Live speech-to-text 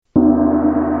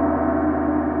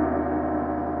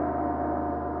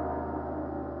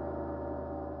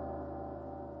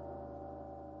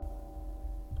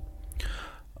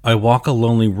I walk a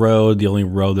lonely road, the only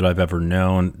road that I've ever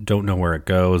known. Don't know where it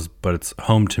goes, but it's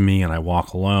home to me and I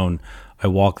walk alone. I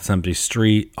walk this empty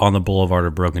street on the boulevard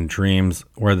of broken dreams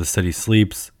where the city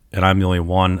sleeps and I'm the only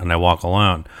one and I walk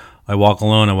alone. I walk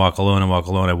alone, I walk alone, I walk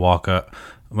alone, I walk up.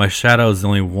 My shadow is the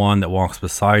only one that walks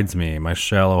besides me. My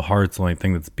shallow heart's the only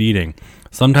thing that's beating.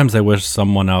 Sometimes I wish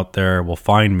someone out there will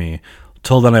find me.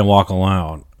 Till then, I walk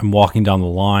alone. I'm walking down the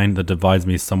line that divides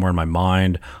me somewhere in my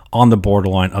mind, on the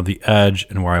borderline of the edge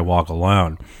and where I walk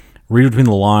alone. Read between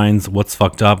the lines, what's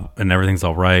fucked up and everything's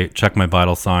all right. Check my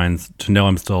vital signs to know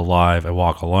I'm still alive. I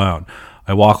walk alone.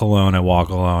 I walk alone, I walk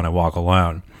alone, I walk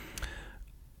alone.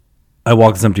 I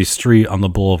walk this empty street on the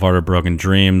boulevard of broken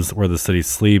dreams where the city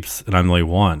sleeps and I'm the only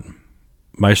one.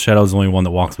 My shadow's the only one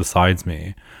that walks besides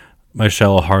me. My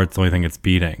shallow heart's the only thing that's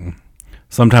beating.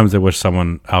 Sometimes I wish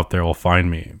someone out there will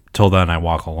find me. Till then, I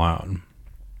walk alone.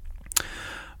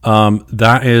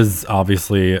 That is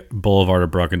obviously Boulevard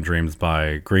of Broken Dreams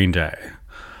by Green Day.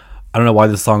 I don't know why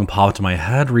this song popped in my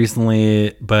head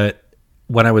recently, but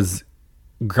when I was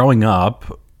growing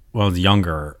up, when I was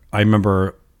younger, I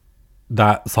remember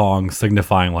that song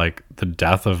signifying like the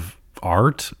death of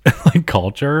art and like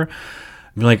culture.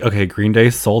 Be like, okay, Green Day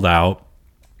sold out.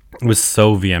 It was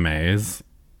so VMAs.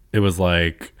 It was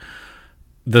like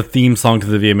the theme song to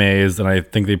the VMAs, and I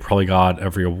think they probably got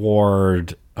every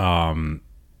award. And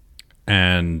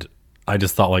I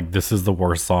just thought like this is the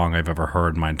worst song I've ever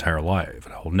heard in my entire life,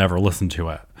 and I will never listen to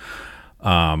it.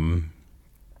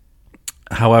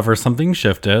 However, something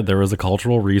shifted. There was a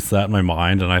cultural reset in my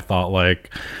mind, and I thought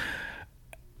like,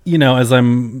 you know, as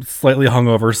I'm slightly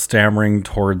hungover, stammering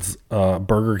towards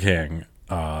Burger King,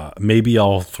 maybe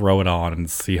I'll throw it on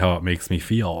and see how it makes me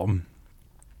feel.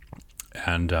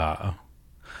 And I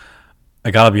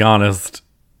gotta be honest,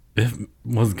 it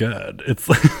was good. It's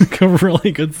like a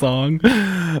really good song.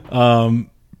 I've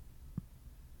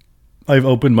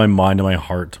opened my mind and my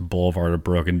heart to Boulevard of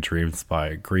Broken Dreams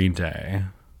by Green Day.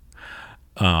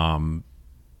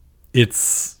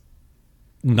 It's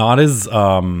not as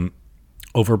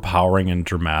overpowering and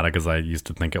dramatic as I used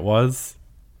to think it was.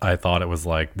 I thought it was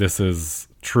like, this is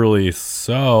truly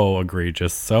so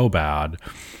egregious, so bad.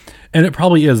 And it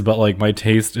probably is, but like my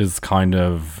taste is kind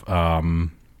of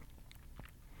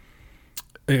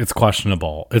it's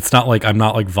questionable. It's not like I'm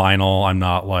not like vinyl. I'm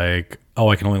not like, oh,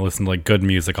 I can only listen to like good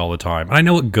music all the time. And I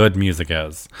know what good music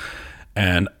is.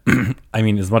 And I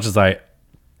mean, as much as I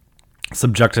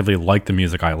subjectively like the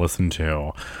music I listen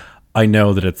to, I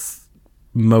know that it's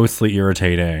mostly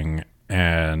irritating.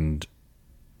 And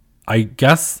I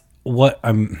guess what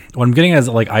I'm getting at is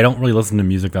like I don't really listen to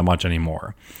music that much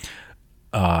anymore.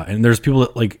 And there's people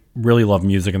that like really love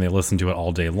music and they listen to it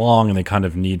all day long, and they kind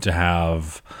of need to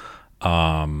have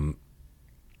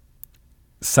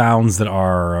sounds that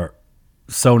are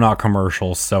so not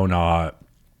commercial, so not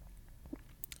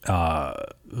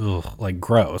like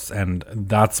gross. And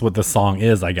that's what the song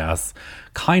is, I guess,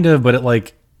 kind of. But it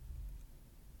like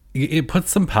it puts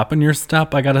some pep in your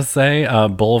step, I gotta say.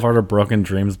 Boulevard of Broken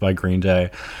Dreams by Green Day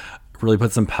really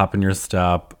puts some pep in your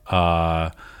step.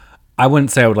 I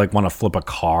wouldn't say I would like want to flip a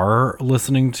car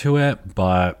listening to it,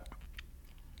 but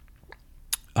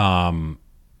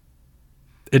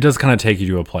it does kind of take you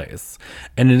to a place.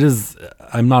 And it is,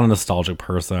 I'm not a nostalgic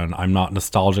person. I'm not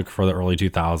nostalgic for the early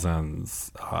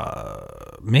 2000s.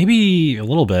 Maybe a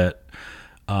little bit.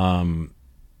 I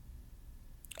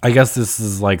guess this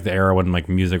is like the era when like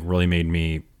music really made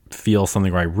me feel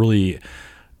something, where I really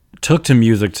took to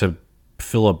music to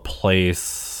fill a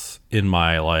place in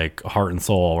my like heart and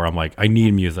soul, where I'm like, I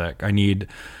need music. I need,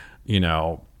 you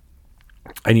know,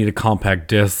 I need a compact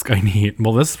disc.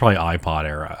 Well, this is probably iPod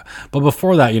era. But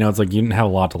before that, you know, it's like you didn't have a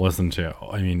lot to listen to.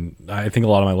 I mean, I think a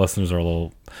lot of my listeners are a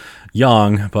little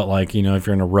young, but like, you know, if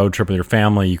you're in a road trip with your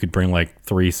family, you could bring like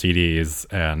 3 CDs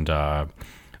and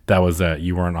that was it.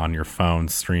 You weren't on your phone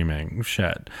streaming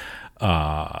shit.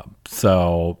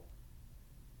 So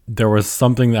there was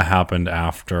something that happened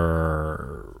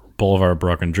after Boulevard of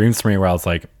Broken Dreams for me, where I was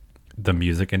like, the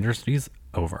music industry's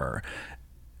over.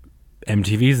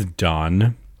 MTV's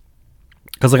done.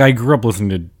 Because like I grew up listening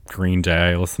to Green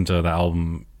Day. I listened to the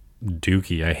album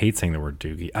Dookie. I hate saying the word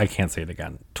Dookie. I can't say it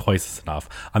again. Twice is enough.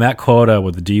 I'm at quota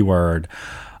with the D word.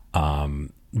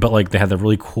 But like they had the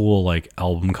really cool like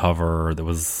album cover that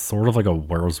was sort of like a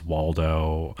Where's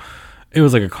Waldo. It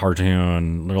was like a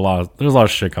cartoon. There's a lot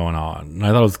of shit going on. And I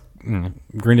thought it was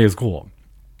Green Day is cool.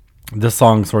 This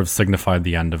song sort of signified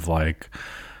the end of like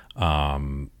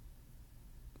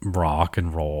rock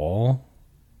and roll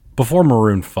before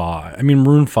Maroon 5. I mean,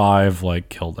 Maroon 5 like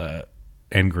killed it,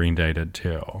 and Green Day did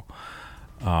too.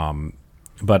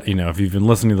 But you know, if you've been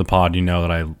listening to the pod, you know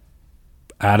that I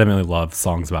adamantly love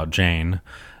songs about Jane,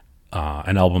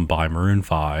 an album by Maroon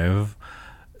 5.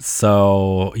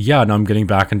 So yeah, now I'm getting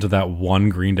back into that one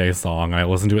Green Day song. I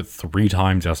listened to it 3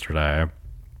 times yesterday.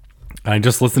 And I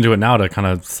just listened to it now to kind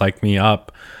of psych me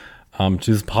up to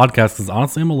this podcast, because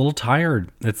honestly, I'm a little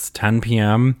tired. It's 10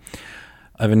 p.m.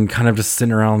 I've been kind of just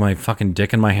sitting around with my fucking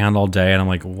dick in my hand all day, and I'm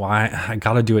like, why? I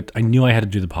gotta do it. I knew I had to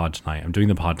do the pod tonight. I'm doing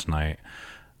the pod tonight.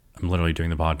 I'm literally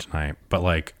doing the pod tonight. But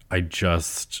like, I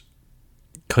just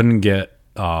couldn't get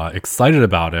excited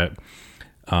about it.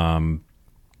 And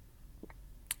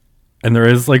there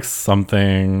is like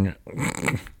something,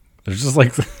 there's just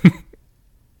like,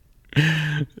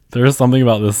 there's something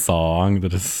about this song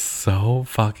that is so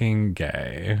fucking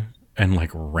gay and like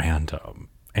random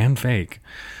and fake.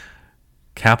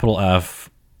 Capital F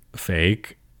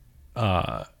fake.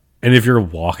 And if you're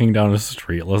walking down a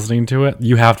street listening to it,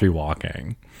 you have to be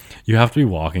walking. You have to be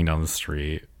walking down the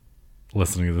street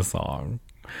listening to the song.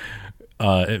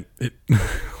 Like,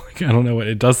 I don't know,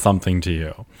 it does something to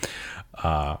you.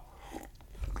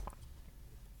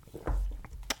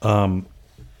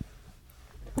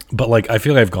 But like, I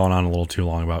feel like I've gone on a little too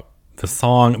long about the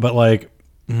song, but like,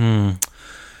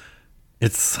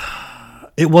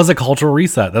 it was a cultural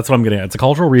reset. That's what I'm getting at. It's a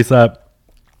cultural reset.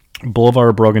 Boulevard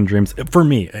of Broken Dreams. For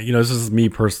me, you know, this is me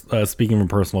speaking from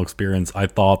personal experience. I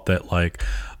thought that like,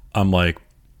 I'm like,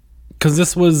 because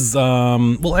this was,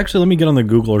 well, actually, let me get on the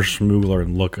Google or Schmoogler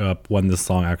and look up when this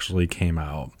song actually came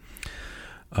out.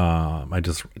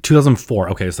 2004.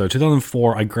 Okay, so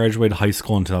 2004, I graduated high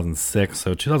school in 2006.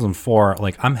 So 2004,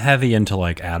 like, I'm heavy into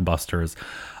like Adbusters.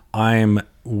 I'm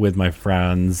with my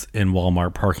friends in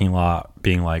Walmart parking lot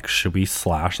being like, should we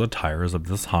slash the tires of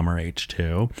this Hummer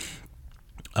H2?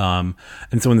 And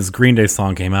so when this Green Day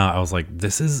song came out, I was like,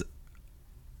 this is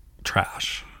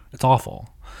trash. It's awful.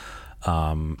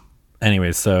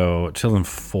 Anyway, so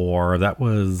 2004, that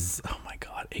was, oh my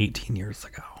God, 18 years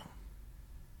ago.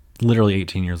 Literally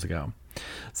 18 years ago.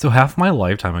 So half my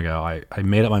lifetime ago, I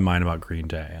made up my mind about Green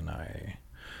Day, and I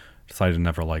decided to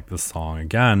never like this song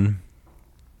again.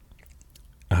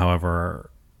 However,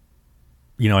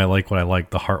 you know, I like what I like.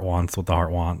 The heart wants what the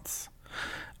heart wants.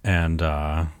 And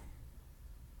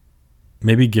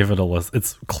maybe give it a listen.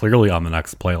 It's clearly on the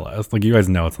next playlist. Like, you guys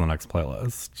know it's on the next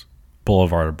playlist.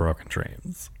 Boulevard of Broken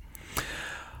Dreams.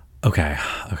 Okay,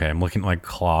 I'm looking at my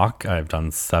clock. I've done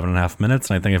 7.5 minutes,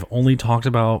 and I think I've only talked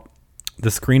about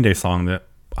this Green Day song that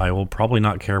I will probably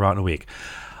not care about in a week.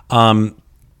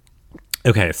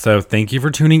 Okay, so thank you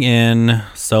for tuning in.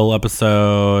 Solo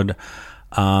episode.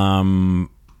 I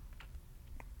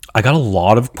got a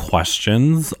lot of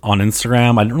questions on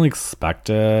Instagram. I didn't really expect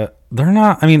it. They're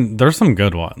not, I mean, there's some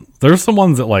good ones. There's some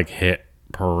ones that like hit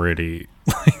pretty,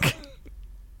 like,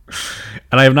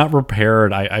 and I have not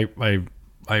prepared.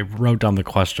 I wrote down the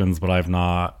questions, but I've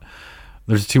not,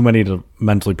 there's too many to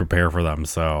mentally prepare for them.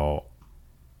 So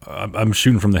I'm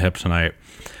shooting from the hip tonight.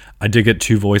 I did get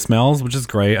 2 voicemails, which is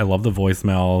great. I love the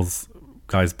voicemails.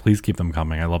 Guys, please keep them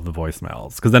coming. I love the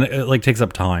voicemails, because then it like takes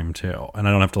up time too. And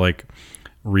I don't have to like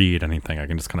read anything. I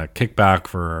can just kind of kick back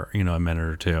for, you know, a minute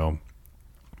or two.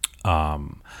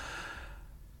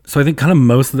 So I think kind of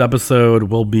most of the episode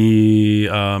will be, you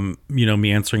know,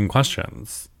 me answering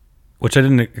questions, which I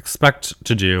didn't expect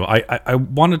to do. I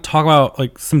want to talk about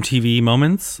like some TV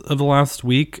moments of the last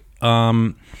week. I'll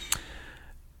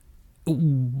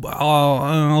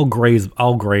graze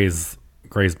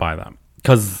by them,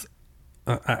 because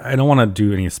I don't want to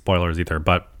do any spoilers either.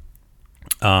 But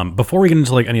before we get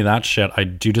into like any of that shit, I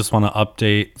do just want to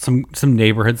update some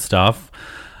neighborhood stuff.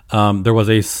 There was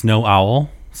a snow owl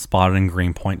spotted in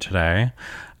Greenpoint today.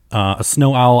 A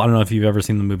snow owl, I don't know if you've ever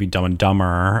seen the movie Dumb and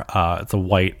Dumber. It's a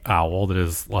white owl that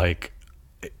is like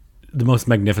the most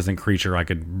magnificent creature I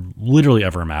could literally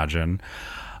ever imagine.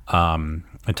 I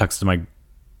texted my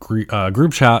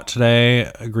group chat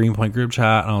today, a Greenpoint group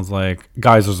chat, and I was like,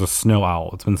 guys, there's a snow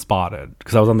owl. It's been spotted.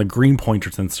 Because I was on the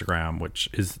Greenpointers Instagram, which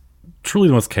is truly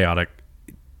the most chaotic.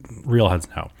 Real heads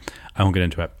know. I won't get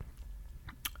into it.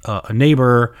 A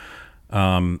neighbor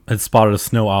had spotted a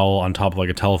snow owl on top of like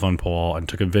a telephone pole and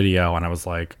took a video, and I was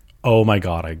like, oh my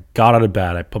God. I got out of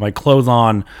bed, I put my clothes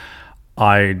on,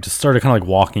 I just started kind of like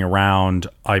walking around.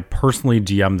 I personally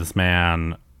DM'd this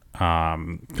man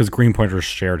because Greenpointers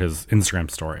shared his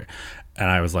Instagram story, and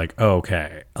I was like, oh,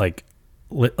 okay, like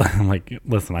I'm like,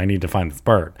 listen, I need to find this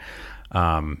bird.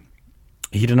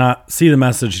 He did not see the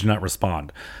message, did not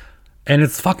respond, and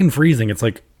it's fucking freezing. It's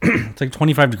like it's like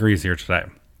 25 degrees here today.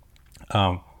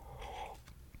 I'm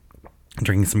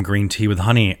drinking some green tea with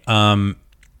honey. And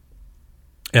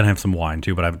I have some wine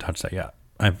too, but I haven't touched that yet.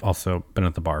 I've also been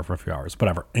at the bar for a few hours.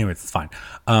 Whatever. Anyways, it's fine.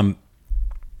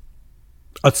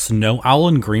 A snow owl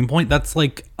in Greenpoint? That's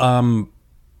like,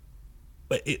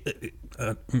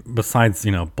 besides,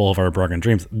 Boulevard of Broken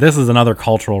Dreams, this is another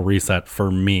cultural reset for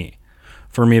me.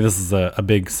 For me, this is a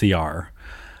big CR.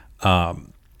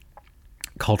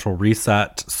 Cultural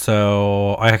reset.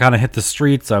 So I kind of hit the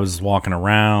streets. I was walking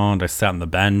around. I sat on the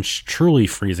bench, truly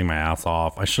freezing my ass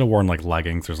off. I should have worn like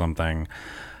leggings or something.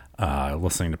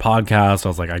 Listening to podcasts. I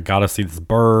was like, I gotta see this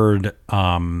bird.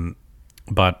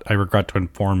 But I regret to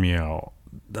inform you,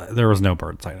 there was no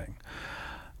bird sighting.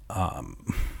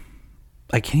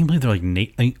 I can't even believe they're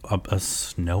like a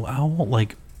snow owl.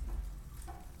 Like,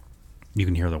 you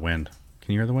can hear the wind.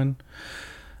 Can you hear the wind?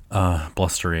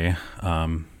 Blustery.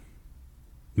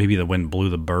 Maybe the wind blew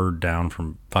the bird down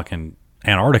from fucking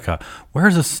Antarctica.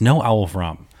 Where's a snow owl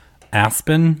from?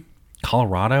 Aspen,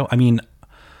 Colorado? I mean,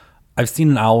 I've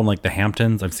seen an owl in like the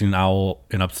Hamptons. I've seen an owl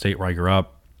in upstate where I grew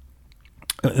up.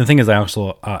 The thing is, I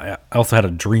also had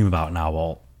a dream about an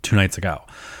owl 2 nights ago.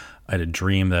 I had a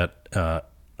dream that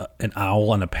an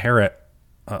owl and a parrot,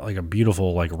 like a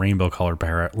beautiful, like rainbow colored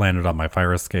parrot, landed on my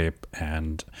fire escape,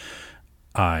 and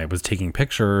I was taking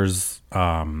pictures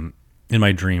in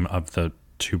my dream of the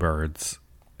 2 birds,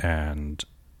 and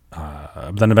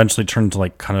then eventually turned into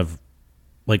like kind of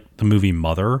like the movie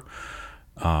Mother.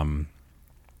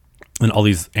 And all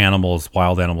these animals,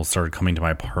 wild animals, started coming to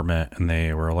my apartment, and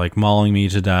they were like mauling me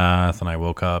to death. And I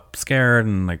woke up scared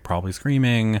and like probably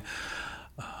screaming.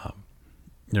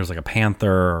 There was like a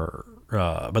panther,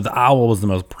 but the owl was the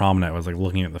most prominent. I was like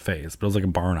looking at the face, but it was like a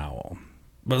barn owl.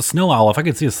 But a snow owl, if I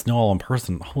could see a snow owl in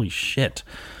person, holy shit.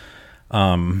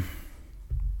 It's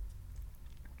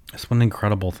one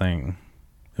incredible thing.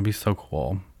 It'd be so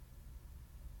cool.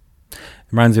 It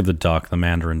reminds me of the duck, the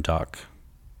mandarin duck,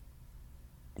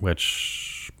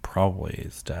 which probably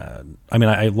is dead. I mean,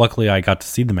 I luckily I got to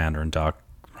see the mandarin duck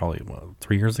probably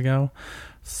 3 years ago.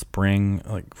 Spring,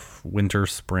 like winter,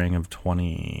 spring of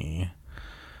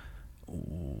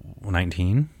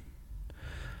 2019.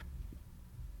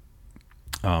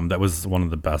 That was one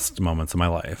of the best moments of my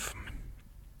life.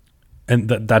 And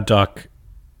that duck,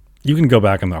 you can go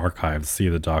back in the archives, see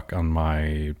the duck on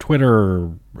my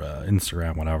Twitter,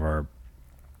 Instagram, whatever.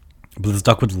 But this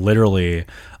duck would literally,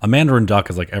 a mandarin duck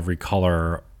is like every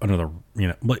color under the,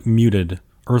 like muted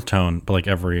earth tone, but like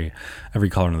every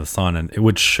color under the sun, and it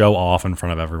would show off in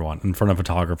front of everyone, in front of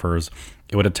photographers.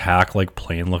 It would attack like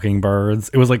plain looking birds.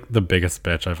 It was like the biggest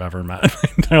bitch I've ever met.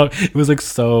 It was like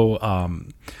so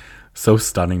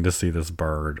stunning to see this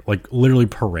bird like literally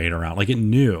parade around. Like it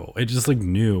just like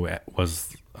knew it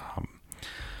was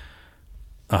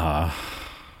so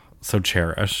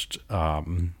cherished.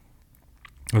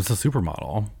 It was a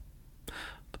supermodel.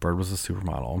 The bird was a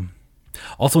supermodel.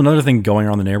 Also, another thing going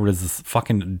around the neighborhood is this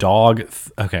fucking dog.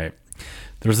 Okay.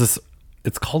 There's this,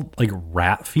 it's called like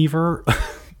rat fever.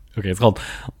 Okay. It's called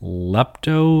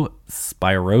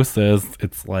leptospirosis.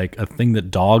 It's like a thing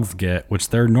that dogs get, which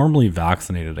they're normally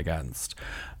vaccinated against.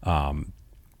 But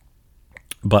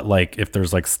like if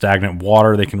there's like stagnant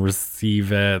water, they can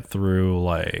receive it through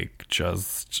like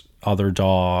just other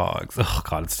dogs. Oh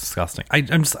God, it's disgusting. I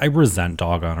resent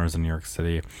dog owners in New York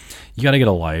City. You got to get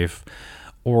a life,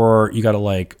 or you got to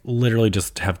like literally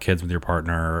just have kids with your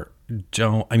partner.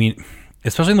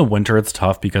 Especially in the winter, it's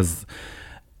tough because,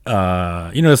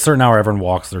 a certain hour everyone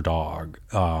walks their dog.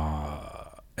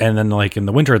 And then like in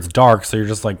the winter it's dark. So you're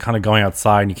just like kind of going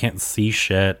outside and you can't see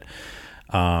shit.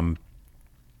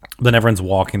 Then everyone's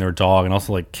walking their dog, and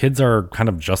also like kids are kind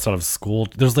of just out of school.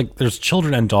 There's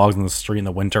children and dogs in the street in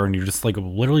the winter, and you just like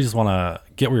literally just want to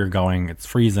get where you're going. It's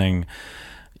freezing.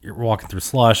 You're walking through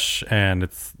slush, and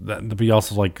but you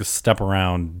also like step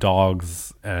around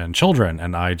dogs and children.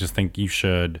 And I just think you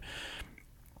should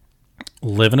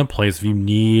live in a place. If you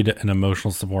need an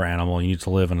emotional support animal, you need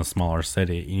to live in a smaller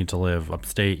city. You need to live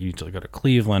upstate. You need to go to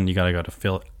Cleveland. You got to go to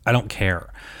Philly. I don't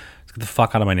care. Just get the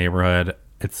fuck out of my neighborhood.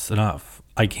 It's enough.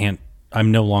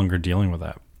 I'm no longer dealing with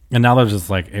that. And now there's just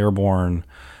like airborne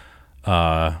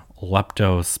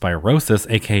leptospirosis,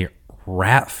 aka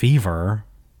rat fever,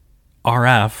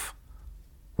 RF,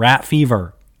 rat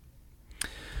fever.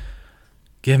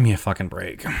 Give me a fucking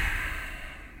break.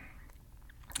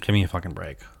 Give me a fucking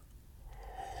break.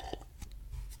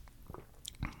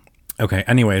 Okay,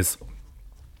 anyways,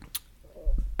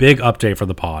 big update for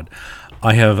the pod.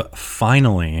 I have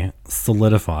finally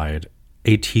solidified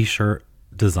a t-shirt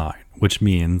design, which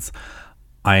means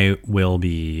I will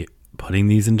be putting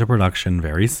these into production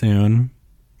very soon.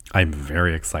 I'm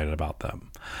very excited about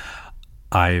them.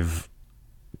 I've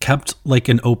kept like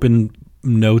an open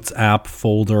notes app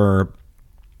folder.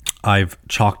 I've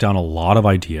chalked down a lot of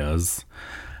ideas,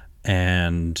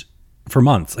 and for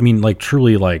months, I mean, like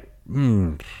truly like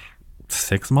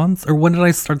 6 months, or when did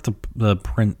I start the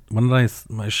print? When did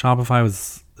my Shopify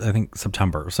was, I think,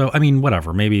 September. So I mean,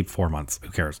 whatever, maybe 4 months. Who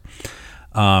cares?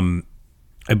 I've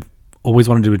always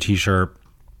wanted to do a t-shirt.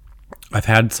 I've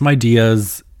had some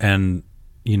ideas, and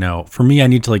for me, I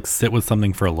need to like sit with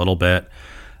something for a little bit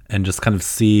and just kind of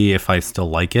see if I still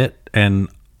like it. And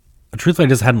truthfully, I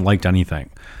just hadn't liked anything.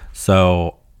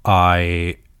 So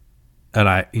I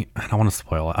don't want to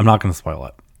spoil it. I'm not going to spoil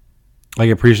it. Like,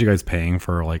 I appreciate you guys paying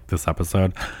for like this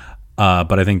episode.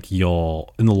 But I think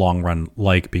you'll, in the long run,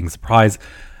 like being surprised.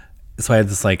 So I had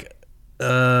this like,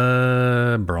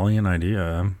 brilliant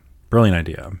idea.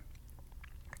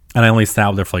 And I only sat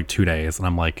out there for like 2 days, and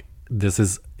I'm like, this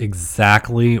is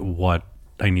exactly what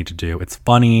I need to do. It's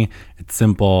funny, it's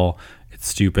simple, it's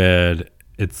stupid,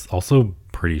 it's also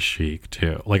pretty chic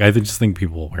too. Like, I just think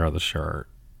people will wear the shirt.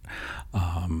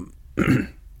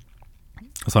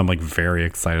 So I'm like very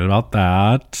excited about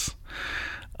that.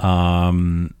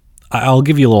 I'll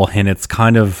give you a little hint. It's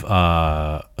kind of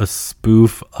a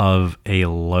spoof of a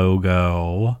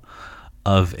logo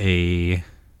of a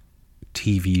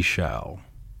TV show.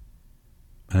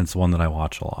 And it's one that I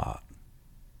watch a lot,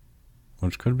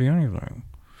 which could be anything.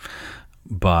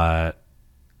 But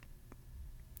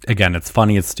again, it's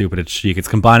funny, it's stupid, it's chic. It's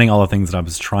combining all the things that I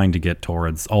was trying to get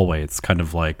towards always. Kind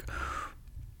of like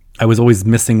I was always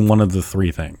missing one of the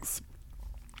three things.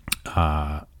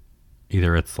 Either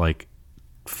it's like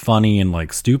funny and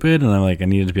like stupid, and I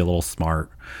needed to be a little smart,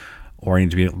 or I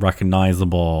need to be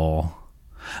recognizable.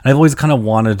 And I've always kind of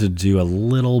wanted to do a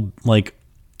little, like,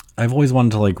 I've always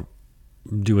wanted to like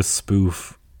do a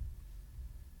spoof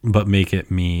but make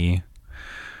it me.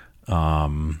 I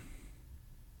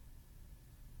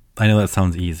know that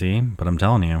sounds easy, but I'm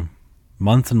telling you,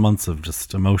 months and months of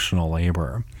just emotional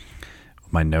labor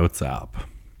with my notes app.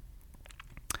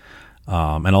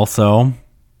 And also,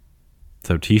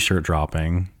 so t-shirt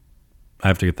dropping, I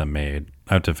have to get them made.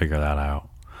 I have to figure that out.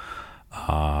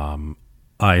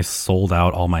 I sold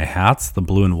out all my hats, the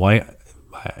blue and white.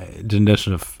 I did an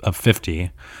edition of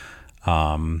 50.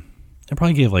 I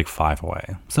probably gave like 5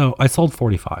 away. So I sold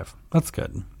 45. That's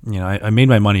good. I made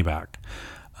my money back.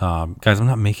 Guys, I'm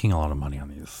not making a lot of money on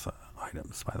these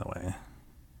items, by the way.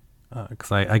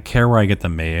 Because I care where I get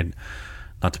them made.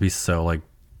 Not to be so like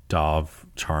Dov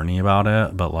Charney about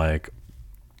it, but like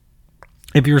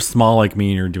if you're small like me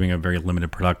and you're doing a very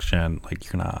limited production, like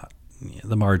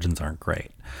the margins aren't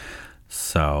great.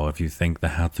 So if you think the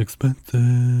hat's expensive,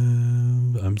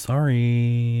 I'm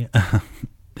sorry.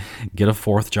 Get a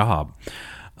 4th job.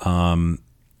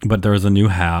 But there's a new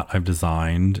hat I've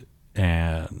designed,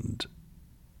 and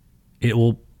it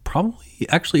will probably,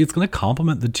 actually, it's going to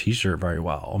complement the t-shirt very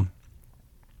well.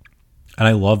 And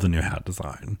I love the new hat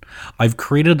design. I've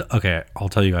created, okay, I'll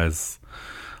tell you guys,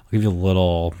 I'll give you a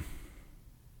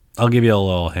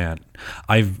little hint.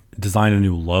 I've designed a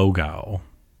new logo,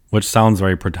 which sounds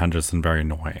very pretentious and very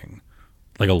annoying.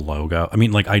 Like a logo. I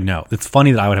mean, like, I know. It's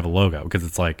funny that I would have a logo, because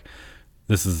it's like,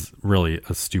 this is really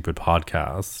a stupid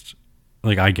podcast.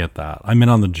 Like, I get that. I'm in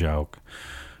on the joke.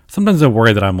 Sometimes I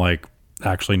worry that I'm like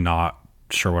actually not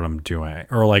sure what I'm doing,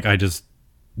 or like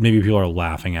maybe people are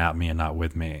laughing at me and not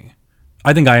with me.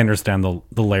 I think I understand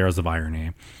the layers of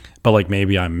irony, but like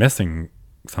maybe I'm missing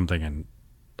something and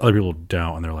other people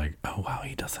don't, and they're like, oh wow,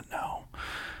 he doesn't know.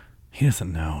 He's a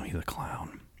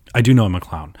clown. I do know I'm a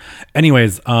clown.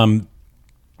 Anyways,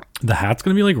 the hat's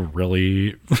gonna be like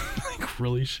really like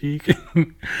really chic.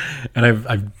 And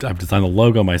I've designed the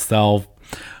logo myself.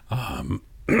 I'm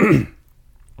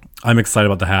excited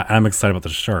about the hat, and I'm excited about the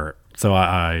shirt. So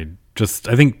I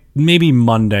think maybe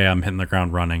Monday I'm hitting the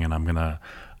ground running, and I'm gonna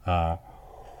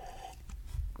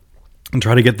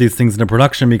try to get these things into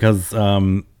production, because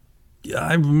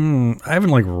I haven't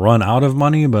like run out of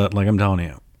money, but like I'm telling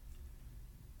you,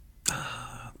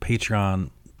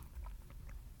 Patreon,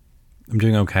 I'm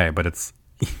doing okay, but it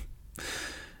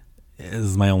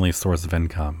is my only source of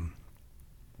income.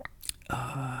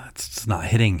 It's just not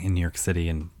hitting in New York City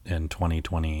in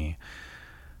 2020,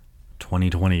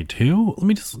 2022. Let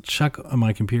me just check on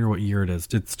my computer what year it is.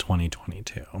 It's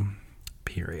 2022,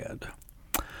 period.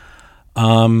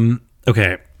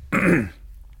 Okay.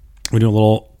 We do a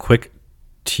little quick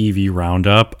TV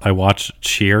roundup. I watched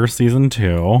Cheer season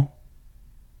 2.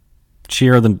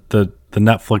 Cheer, the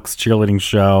Netflix cheerleading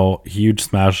show, huge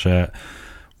smash hit.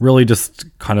 Really just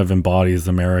kind of embodies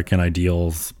American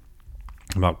ideals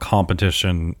about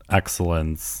competition,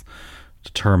 excellence,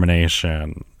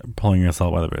 determination, pulling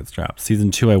yourself by the bootstraps.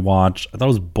 Season 2 I watched. I thought it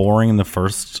was boring in the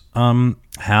first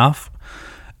half,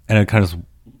 and I kind of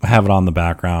have it on the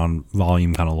background,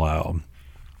 volume kind of low.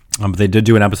 But they did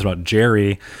do an episode about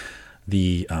Jerry,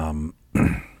 the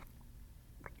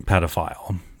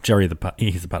pedophile. Jerry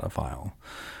he's a pedophile.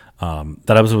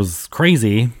 That episode was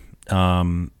crazy.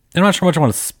 I'm not sure how much I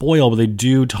want to spoil, but they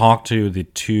do talk to the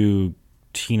two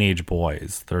teenage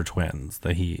boys that are twins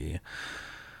that he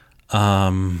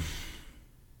got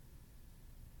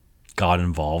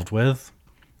involved with.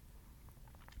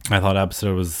 I thought the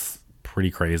episode was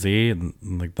pretty crazy, and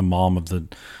like the mom of the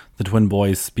twin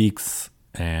boys speaks,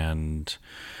 and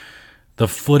the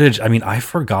footage, I mean, I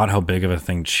forgot how big of a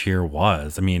thing Cheer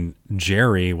was. I mean,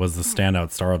 Jerry was the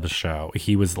standout star of the show.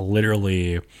 He was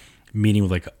literally meeting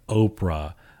with like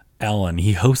Oprah, Ellen.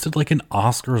 He hosted like an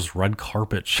Oscars red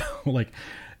carpet show. Like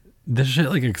this shit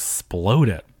like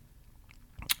exploded.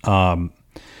 I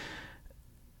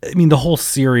mean, the whole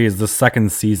series, the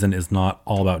second season is not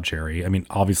all about Jerry. I mean,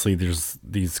 obviously there's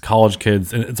these college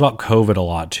kids, and it's about COVID a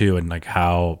lot too, and like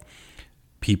how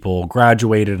people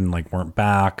graduated and like weren't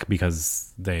back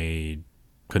because they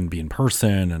couldn't be in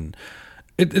person, and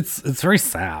it's very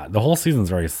sad. The whole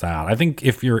season's very sad. I think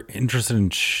if you're interested in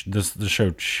the show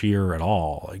Cheer at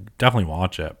all, like definitely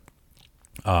watch it.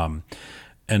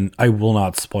 And I will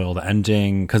not spoil the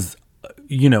ending because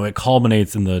you know it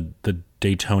culminates in the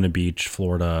Daytona Beach,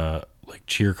 Florida like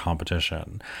cheer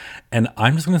competition, and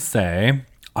I'm just gonna say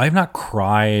I've not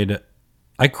cried.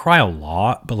 I cry a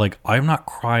lot, but like I've not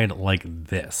cried like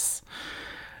this.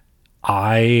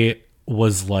 I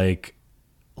was like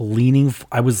leaning.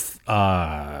 I was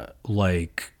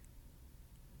like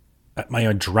my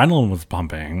adrenaline was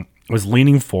pumping. I was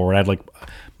leaning forward. I had like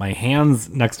my hands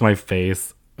next to my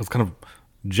face. I was kind of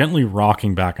gently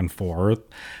rocking back and forth,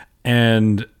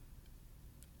 and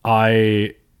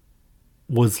I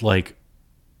was like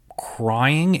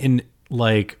crying in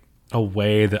like a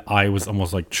way that I was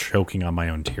almost like choking on my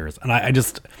own tears. And I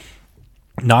just,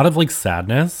 not of like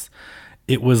sadness.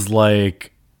 It was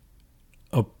like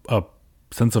a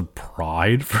sense of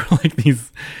pride for like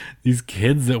these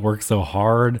kids that work so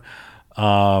hard.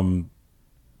 I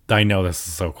know this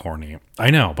is so corny.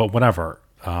 I know, but whatever.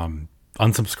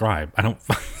 Unsubscribe. I don't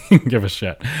fucking give a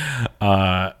shit.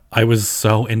 I was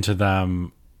so into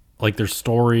them. Like their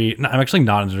story. No, I'm actually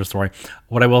not into their story.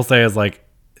 What I will say is like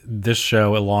this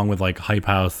show, along with like Hype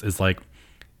House, is like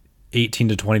 18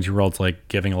 to 22-year-olds like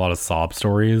giving a lot of sob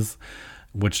stories,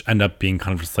 which end up being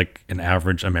kind of just like an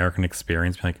average American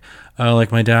experience. Being like, oh,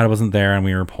 like my dad wasn't there and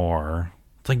we were poor.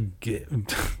 It's like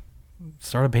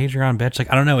start a Patreon, bitch.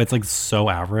 Like I don't know. It's like so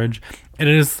average, and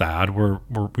it is sad. We're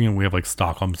you know we have like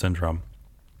Stockholm syndrome.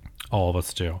 All of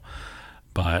us do.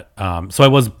 But so I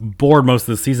was bored most of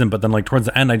the season, but then like towards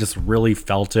the end I just really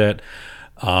felt it.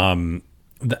 The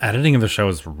editing of the show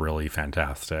is really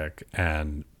fantastic,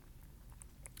 and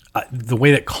the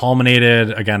way that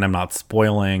culminated, again, I'm not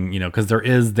spoiling, you know, because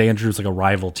they introduce like a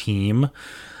rival team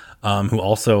who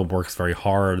also works very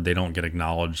hard. They don't get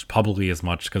acknowledged publicly as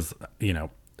much because, you know,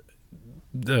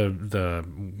 they're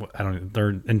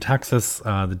in Texas.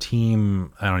 The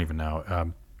team, I don't even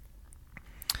know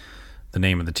the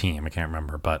name of the team. I can't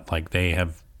remember, but like they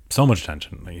have so much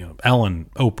attention. You know, Ellen,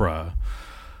 Oprah,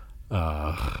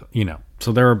 you know,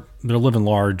 so they're living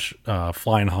large,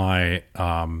 flying high.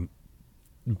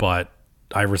 But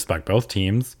I respect both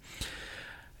teams.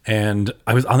 And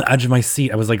I was on the edge of my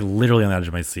seat. I was like literally on the edge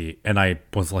of my seat, and I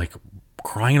was like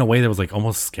crying in a way that was like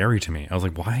almost scary to me. I was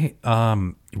like, why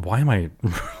am I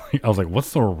I was like,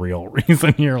 what's the real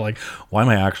reason here? Like, why am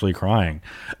I actually crying?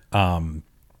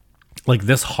 Like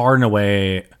this hard in a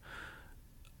way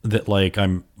that like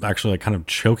I'm actually like kind of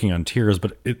choking on tears,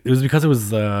 but it was because it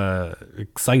was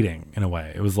exciting in a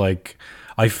way. It was like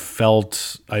I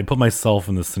put myself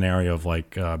in the scenario of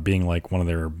like being like one of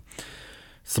their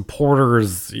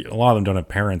supporters. A lot of them don't have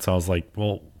parents, so I was like,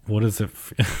 well, what is it?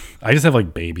 I just have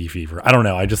like baby fever. I don't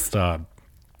know. I just I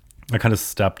kind of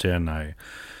stepped in. I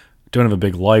don't have a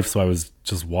big life, so I was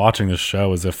just watching this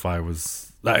show as if I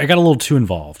got a little too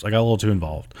involved.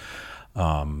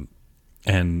 And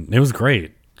it was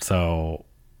great. So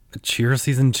Cheers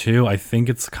season 2, I think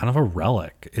it's kind of a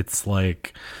relic. It's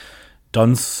like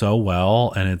done so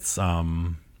well, and it's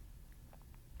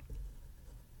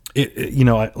you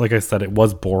know, like I said, it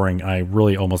was boring. I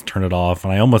really almost turned it off,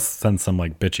 and I almost sent some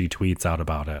like bitchy tweets out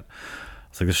about it.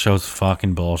 It's like, this show's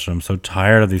fucking bullshit. I'm so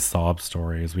tired of these sob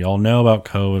stories. We all know about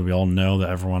COVID. We all know that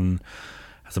everyone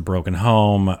has a broken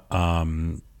home.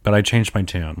 But I changed my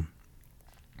tune.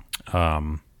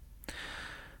 And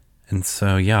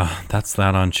so, yeah, that's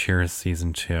that on Cheers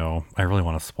season 2. I really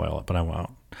want to spoil it, but I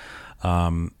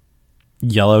won't.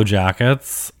 Yellow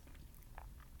Jackets.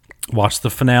 Watched the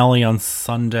finale on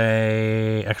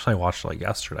Sunday. Actually, I watched it like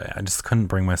yesterday. I just couldn't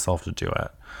bring myself to do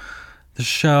it. The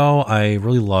show I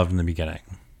really loved in the beginning.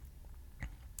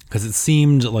 because it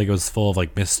seemed like it was full of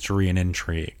like mystery and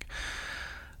intrigue.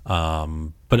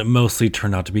 But it mostly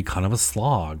turned out to be kind of a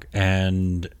slog.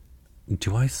 And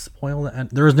do I spoil the end?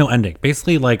 There is no ending.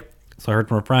 Basically, like, so I heard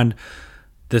from a friend,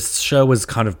 this show was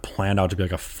kind of planned out to be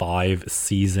like a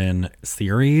 5-season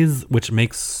series, which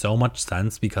makes so much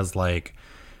sense because, like,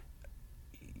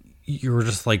 you're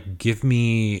just like, give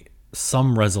me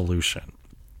some resolution.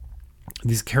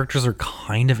 These characters are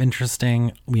kind of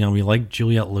interesting. You know, we like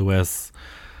Juliette Lewis,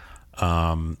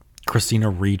 Christina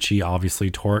Ricci,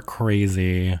 obviously, tore it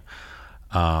crazy.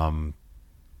 But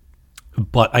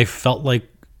I felt like,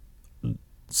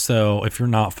 so if you're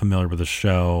not familiar with the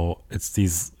show, it's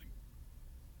these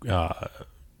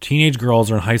teenage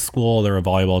girls are in high school. They're a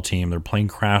volleyball team. Their plane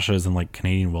crashes in like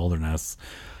Canadian wilderness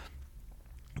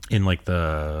in like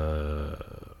the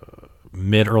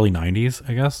mid early 90s,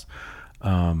 I guess.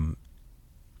 And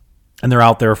they're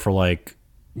out there for like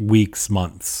weeks,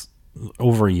 months,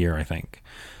 over a year, I think.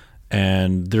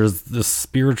 And there's this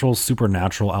spiritual,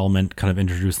 supernatural element kind of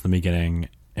introduced in the beginning,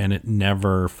 and it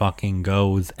never fucking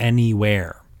goes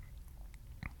anywhere.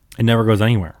 It never goes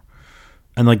anywhere.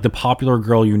 And like the popular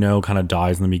girl, you know, kind of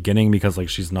dies in the beginning because like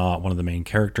she's not one of the main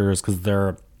characters, because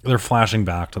they're flashing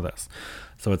back to this.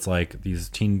 So it's like these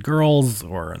teen girls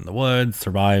are in the woods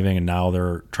surviving, and now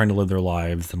they're trying to live their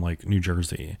lives in like New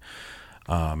Jersey.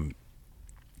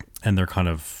 And they're kind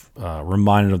of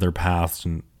reminded of their past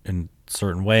in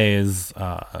certain ways.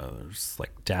 There's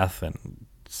like death and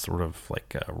sort of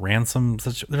like ransom.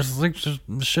 There's like just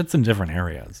shits in different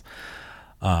areas.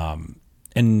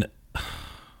 And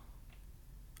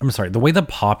I'm sorry, the way the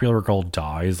popular girl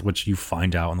dies, which you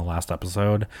find out in the last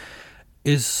episode,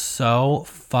 is so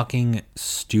fucking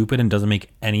stupid and doesn't make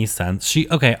any sense.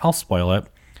 Okay, I'll spoil it.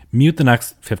 Mute the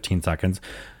next 15 seconds.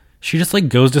 She just like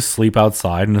goes to sleep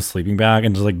outside in a sleeping bag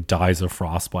and just like dies of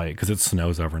frostbite because it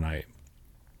snows overnight.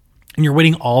 And you're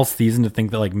waiting all season to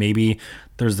think that like maybe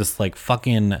there's this like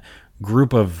fucking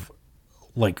group of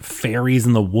like fairies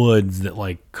in the woods that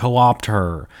like co-opt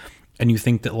her. And you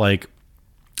think that like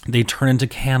they turn into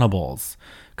cannibals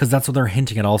because that's what they're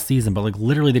hinting at all season. But like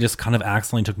literally they just kind of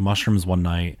accidentally took mushrooms one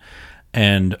night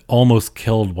and almost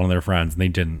killed one of their friends. And they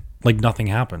didn't. Like nothing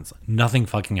happens. Nothing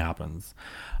fucking happens.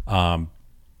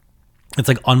 It's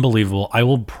like unbelievable. I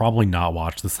will probably not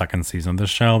watch the second season of this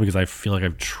show because I feel like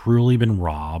I've truly been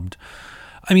robbed.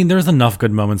 I mean, there's enough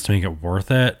good moments to make it worth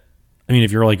it. I mean,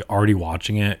 if you're like already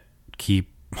watching it, well,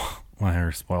 I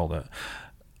already spoiled it.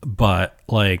 But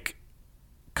like,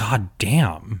 god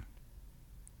damn.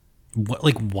 What,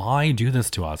 like, why do this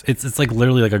to us? It's like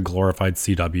literally like a glorified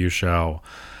CW show.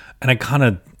 And I kind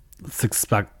of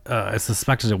I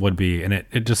suspected it would be, and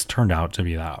it just turned out to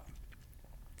be that.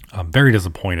 I'm very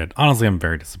disappointed. Honestly, I'm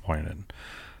very disappointed.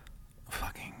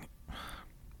 Fucking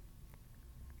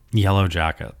Yellow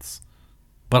Jackets.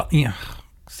 But yeah,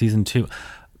 season 2,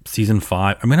 season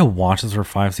 5. I'm going to watch this for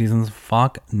 5 seasons.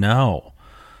 Fuck no.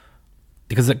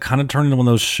 Because it kind of turned into one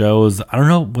of those shows. I don't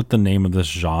know what the name of this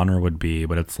genre would be,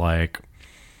 but it's like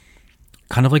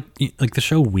kind of like the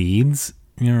show Weeds.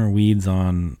 You know, Weeds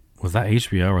on, was that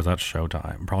HBO or was that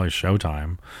Showtime? Probably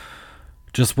Showtime.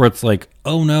 Just where it's like,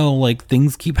 oh no, like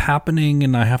things keep happening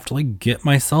and I have to like get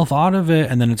myself out of it.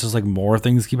 And then it's just like more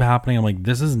things keep happening. I'm like,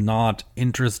 this is not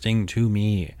interesting to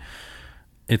me.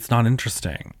 It's not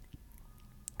interesting.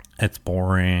 It's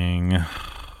boring.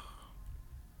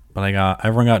 But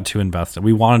everyone got too invested.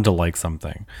 We wanted to like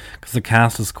something because the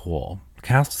cast is cool. The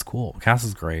cast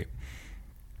is great.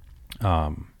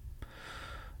 I'll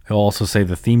also say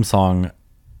the theme song,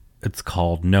 it's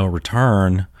called No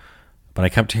Return. But I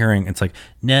kept hearing, it's like,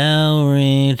 no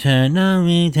return, no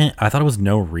return. I thought it was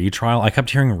no retrial. I kept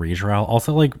hearing retrial.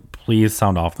 Also, like, please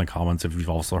sound off in the comments if you've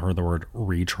also heard the word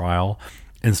retrial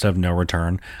instead of no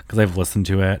return. Because I've listened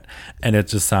to it, and it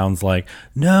just sounds like,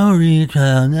 no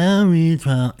retrial, no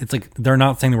retrial. It's like, they're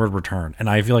not saying the word return. And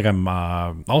I feel like I'm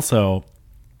also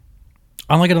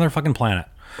on like another fucking planet.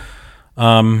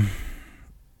 Alone.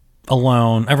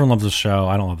 Everyone loves the show.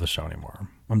 I don't love the show anymore.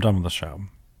 I'm done with the show.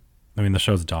 I mean, the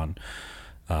show's done,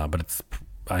 but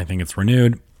I think it's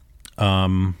renewed.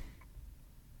 Okay,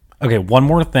 one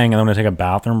more thing, and I'm going to take a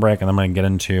bathroom break, and I'm going to get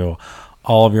into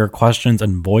all of your questions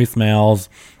and voicemails.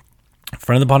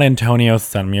 Friend of the pod, Antonio,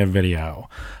 sent me a video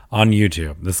on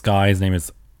YouTube. This guy, his name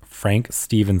is Frank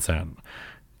Stevenson.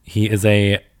 He's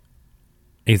an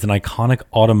iconic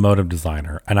automotive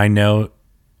designer, and I know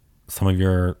some of you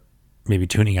are maybe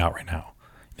tuning out right now.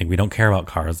 I think we don't care about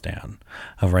cars, Dan.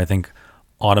 However, I think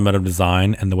automotive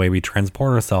design and the way we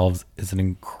transport ourselves is an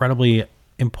incredibly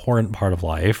important part of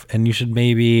life, and you should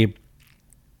maybe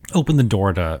open the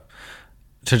door to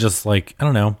just like, I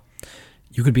don't know,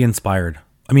 you could be inspired.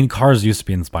 I mean, cars used to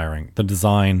be inspiring. The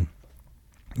design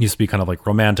used to be kind of like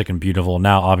romantic and beautiful.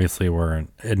 Now, obviously, we're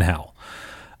in hell.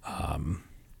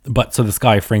 But so this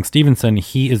guy, Frank Stevenson,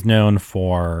 he is known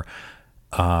for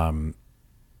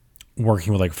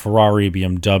working with like Ferrari,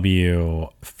 BMW,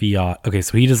 Fiat. Okay,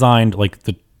 so he designed like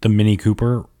the Mini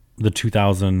Cooper, the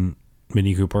 2000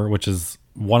 Mini Cooper, which is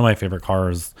one of my favorite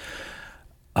cars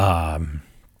ever.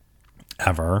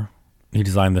 He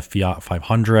designed the Fiat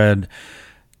 500.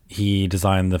 He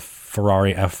designed the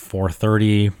Ferrari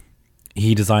F430.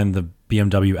 He designed the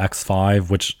BMW X5,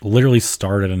 which literally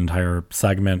started an entire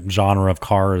segment genre of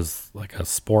cars, like a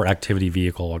sport activity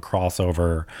vehicle, a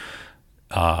crossover.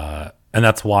 And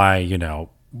that's why, you know,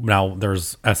 now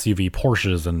there's SUV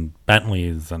Porsches and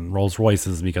Bentleys and Rolls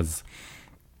Royces, because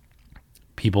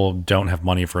people don't have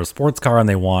money for a sports car and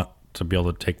they want to be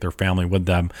able to take their family with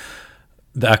them.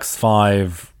 The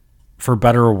X5, for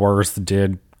better or worse,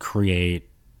 did create,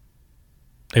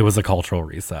 it was a cultural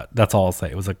reset. That's all I'll say.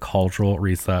 It was a cultural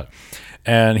reset.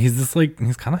 And he's just like,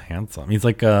 he's kind of handsome. He's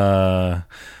like, who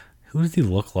does he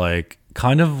look like?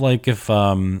 Kind of like if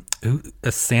a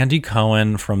Sandy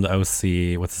Cohen from the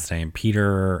OC, what's his name?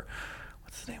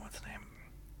 What's his name?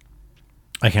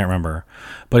 I can't remember.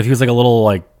 But if he was like a little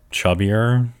like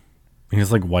chubbier, he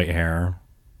has like white hair.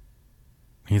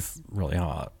 He's really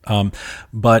hot.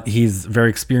 But he's a very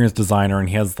experienced designer, and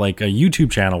he has like a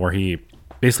YouTube channel where he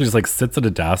basically just like sits at a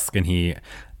desk and he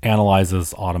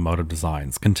analyzes automotive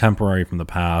designs, contemporary, from the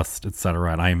past,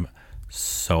 etc. And I'm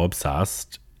so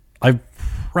obsessed. I've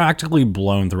practically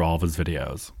blown through all of his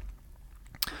videos.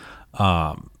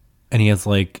 And he has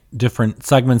like different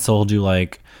segments. So he'll do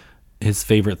like his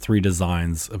favorite 3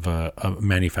 designs of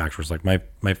manufacturers, like my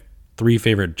 3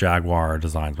 favorite Jaguar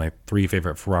designs, my 3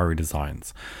 favorite Ferrari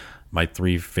designs, my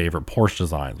 3 favorite Porsche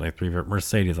designs, my 3 favorite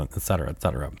Mercedes, etc.,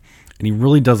 etc. And he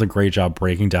really does a great job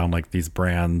breaking down like these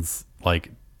brands, like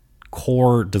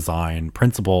core design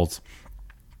principles.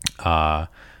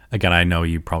 Again, I know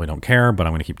you probably don't care, but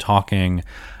I'm going to keep talking.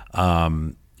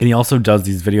 And he also does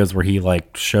these videos where he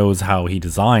like shows how he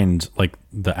designed like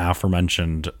the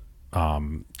aforementioned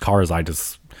cars I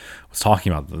just was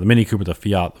talking about, the Mini Cooper, the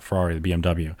Fiat, the Ferrari, the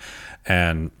BMW.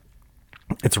 And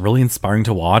it's really inspiring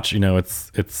to watch. You know,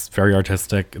 it's very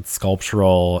artistic, it's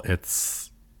sculptural,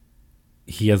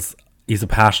 he's a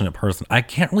passionate person. I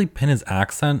can't really pin his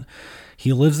accent.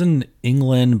 He lives in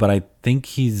England, but I don't think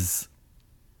he's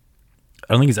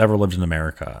ever lived in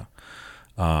America.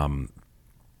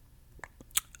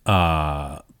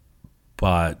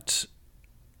 But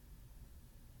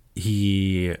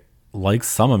he likes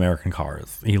some American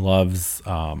cars. He loves,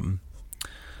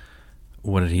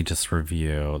 what did he just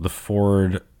review? The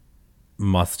Ford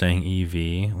Mustang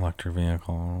EV, electric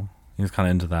vehicle. He's kind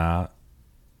of into that.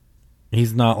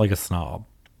 He's not like a snob,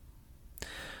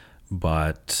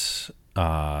 but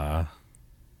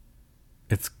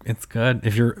it's good.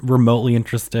 If you're remotely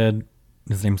interested,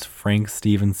 his name's Frank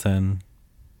Stevenson,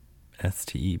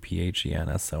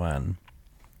 StephenSon.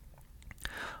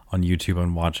 On YouTube,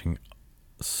 I'm watching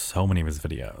so many of his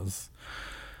videos.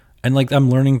 And like, I'm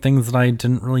learning things that I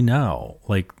didn't really know.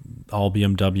 Like, all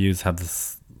BMWs have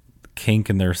this kink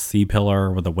in their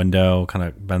C-pillar where the window kind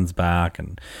of bends back,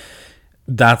 and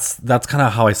that's kind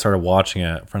of how I started watching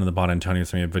it. A friend of the Bot, Antonio,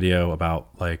 sent me a video about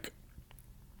like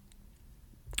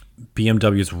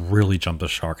BMW's really jumped the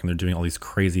shark and they're doing all these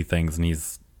crazy things, and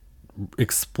he's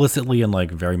explicitly and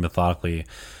like very methodically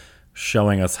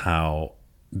showing us how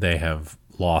they have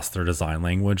lost their design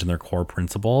language and their core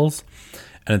principles.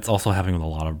 And it's also happening with a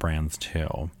lot of brands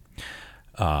too,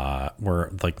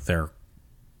 where like they're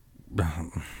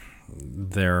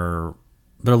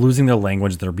losing their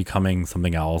language, they're becoming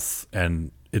something else, and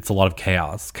it's a lot of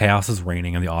chaos. Chaos is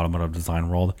reigning in the automotive design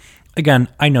world. Again,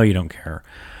 I know you don't care,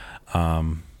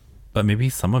 but maybe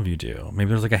some of you do. Maybe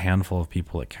there's like a handful of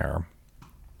people that care.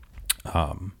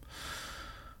 I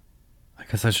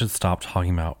guess I should stop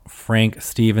talking about Frank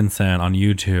Stevenson on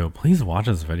YouTube. Please watch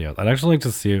his videos. I'd actually like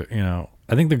to see, you know,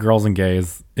 I think the girls and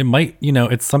gays, it might, you know,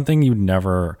 it's something you'd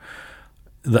never,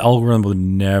 the algorithm would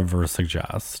never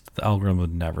suggest. The algorithm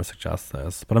would never suggest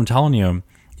this. But I'm telling you, you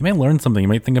might learn something. You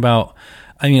might think about,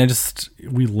 I mean,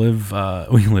 we live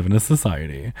in a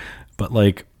society, but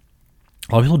like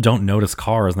a lot of people don't notice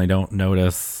cars and they don't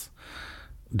notice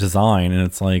design. And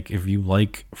it's like, if you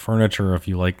like furniture, if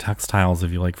you like textiles,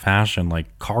 if you like fashion,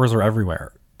 like cars are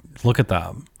everywhere. Look at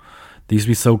them. They used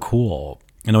to be so cool.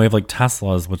 You know, we have like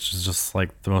Teslas, which is just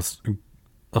like the most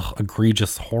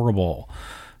egregious, horrible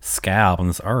scab on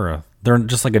this earth. They're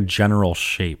just like a general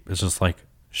shape. It's just like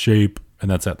shape,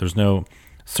 and that's it. There's no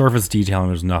surface detailing.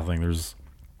 There's nothing. There's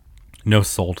no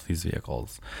soul to these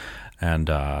vehicles. And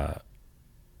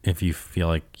if you feel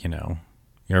like, your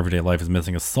everyday life is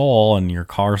missing a soul and your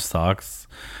car sucks,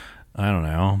 I don't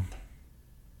know.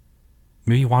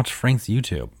 Maybe watch Frank's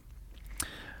YouTube.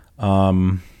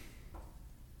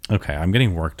 Okay, I'm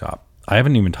getting worked up. I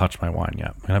haven't even touched my wine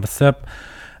yet. I'm gonna have a sip,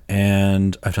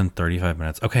 and I've done 35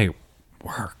 minutes. Okay,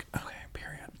 work. Okay,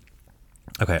 period.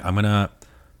 Okay, I'm gonna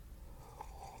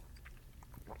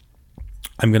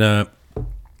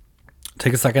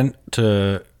take a second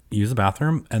to use the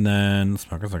bathroom and then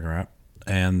smoke a cigarette,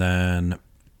 and then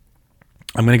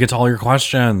I'm gonna get to all your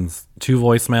questions. 2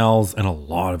 voicemails and a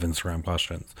lot of Instagram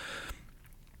questions.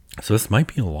 So this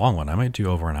might be a long one. I might do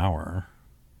over an hour.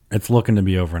 It's looking to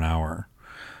be over an hour.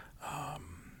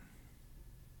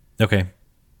 Okay.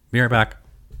 Be right back.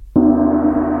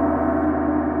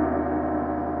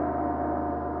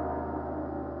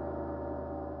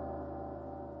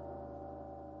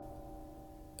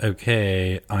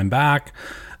 Okay, I'm back,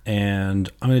 and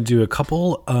I'm going to do a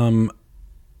couple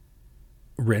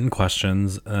written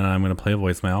questions, and I'm going to play a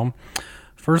voicemail.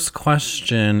 First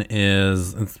question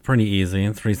is, it's pretty easy.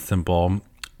 It's pretty simple.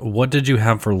 What did you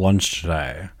have for lunch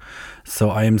today? So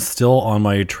I am still on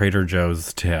my Trader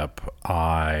Joe's tip.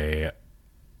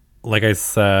 Like I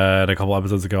said a couple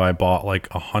episodes ago, I bought like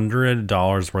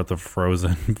 $100 worth of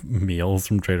frozen meals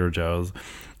from Trader Joe's.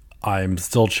 I'm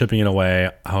still chipping it away.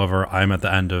 However, I'm at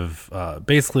the end of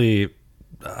basically,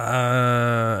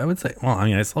 I would say,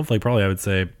 I still have I would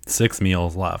say 6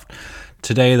 meals left.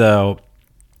 Today, though,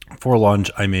 for lunch,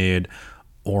 I made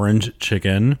orange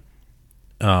chicken,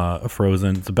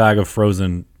 frozen. It's a bag of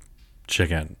frozen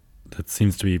chicken that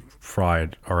seems to be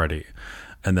fried already.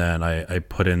 And then I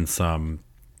put in some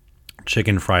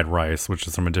chicken fried rice, which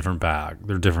is from a different bag.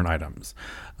 They're different items.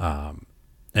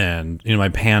 And, my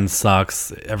pan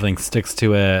sucks. Everything sticks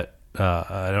to it.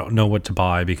 I don't know what to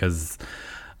buy because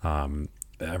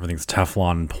everything's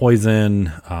Teflon and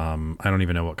poison. I don't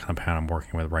even know what kind of pan I'm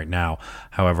working with right now.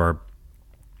 However,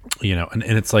 and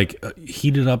it's like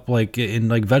heated up like in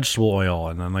like vegetable oil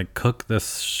and then like cook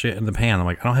this shit in the pan. I'm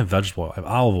like, I don't have vegetable oil. I have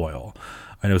olive oil.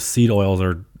 I know seed oils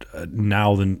are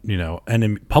now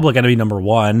public enemy number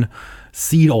 1,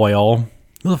 seed oil.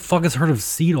 Who the fuck has heard of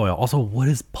seed oil? Also, what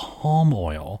is palm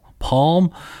oil?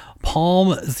 Palm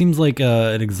seems like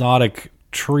an exotic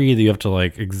tree that you have to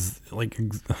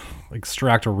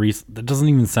extract or that doesn't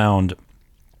even sound.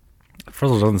 First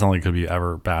of all, it doesn't sound like it could be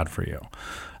ever bad for you.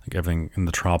 Like everything in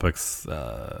the tropics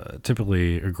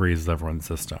typically agrees with everyone's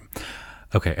system.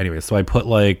 Okay, anyway, so I put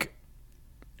like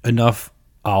enough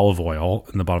olive oil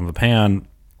in the bottom of the pan.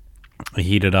 I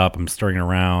heat it up. I'm stirring it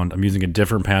around. I'm using a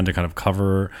different pan to kind of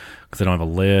cover because I don't have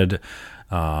a lid.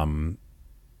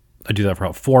 I do that for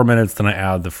about 4 minutes. Then I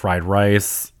add the fried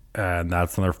rice, and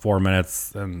that's another 4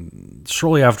 minutes. And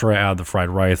shortly after I add the fried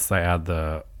rice, I add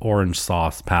the orange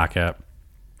sauce packet.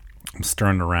 I'm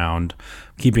stirring it around,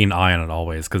 keeping an eye on it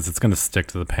always because it's going to stick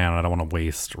to the pan. I don't want to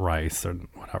waste rice or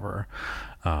whatever.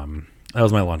 That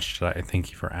was my lunch today.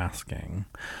 Thank you for asking.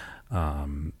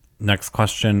 Next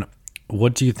question.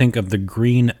 What do you think of the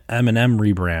green M&M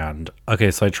rebrand?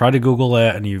 Okay, so I tried to Google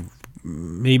it, and you've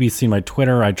maybe seen my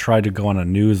Twitter. I tried to go on a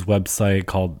news website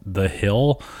called The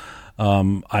Hill.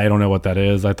 I don't know what that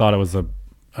is. I thought it was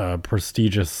a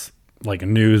prestigious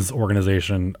news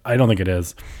organization. I don't think it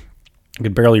is. I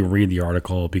could barely read the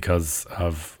article because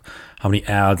of how many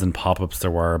ads and pop-ups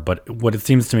there were. But what it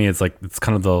seems to me is it's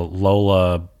kind of the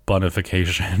Lola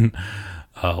bunification.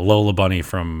 Lola Bunny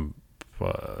from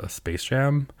Space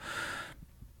Jam,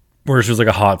 where she was like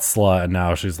a hot slut and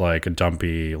now she's like a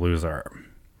dumpy loser.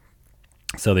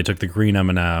 So they took the green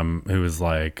M&M, who was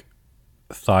like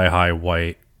thigh-high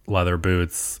white leather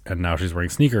boots, and now she's wearing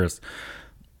sneakers.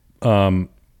 I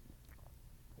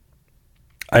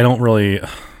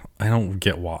don't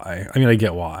get why. I mean, I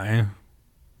get why.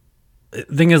 The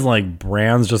thing is,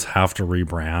 brands just have to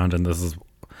rebrand, and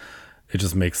it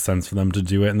just makes sense for them to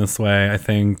do it in this way, I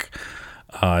think.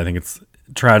 I think it's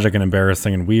tragic and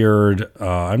embarrassing and weird.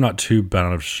 I'm not too bent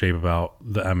out of shape about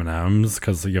the M&Ms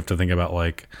because you have to think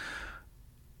about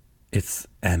it's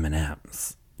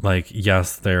M&Ms.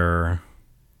 Yes, they're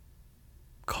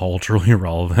culturally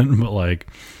relevant, but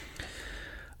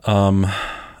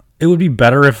it would be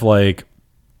better if what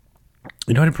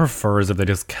I prefer is if they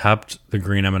just kept the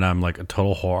green M&M a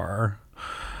total whore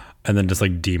and then just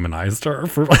demonized her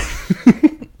for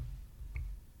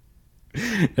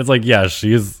it's yeah,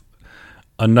 she's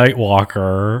a night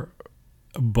walker,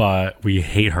 but we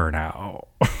hate her now.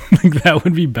 That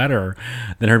would be better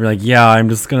than her being yeah, I'm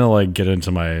just gonna get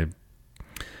into my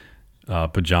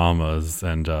pajamas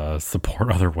and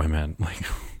support other women.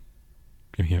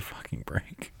 Give me a fucking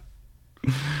break.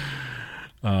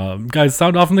 Guys,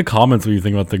 sound off in the comments what you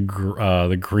think about the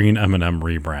green M&M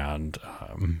rebrand.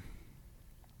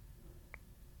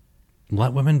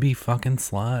 Let women be fucking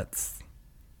sluts.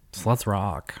 Sluts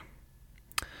rock.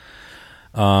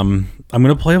 I'm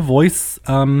gonna play a voice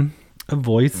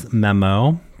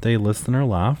memo the listener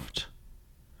left.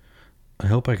 I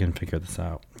hope I can figure this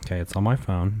out. Okay, it's on my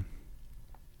phone.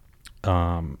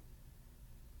 And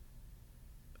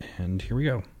here we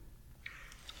go.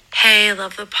 Hey,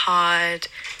 love the pod.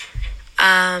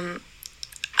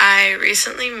 I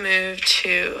recently moved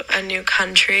to a new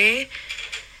country,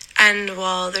 and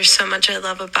while there's so much I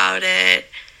love about it,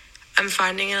 I'm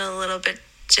finding it a little bit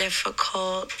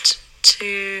difficult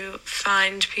to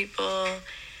find people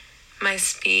my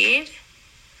speed.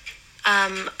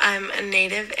 I'm a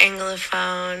native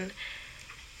Anglophone,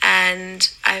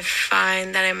 and I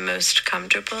find that I'm most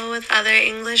comfortable with other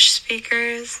English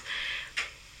speakers,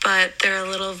 but they're a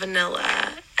little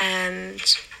vanilla, and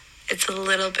it's a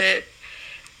little bit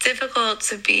difficult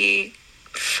to be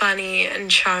funny and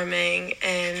charming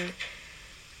in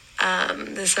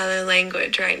this other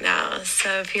language right now.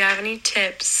 So if you have any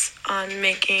tips on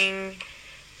making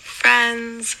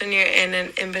friends when you're in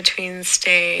an in-between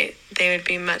state, they would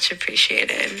be much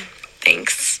appreciated.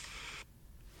 Thanks.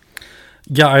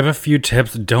 Yeah, I have a few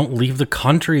tips. Don't leave the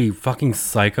country, fucking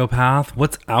psychopath.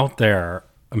 What's out there?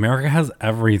 America has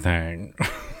everything.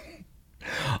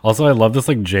 Also, I love this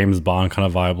like James Bond kind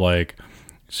of vibe. Like,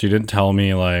 she didn't tell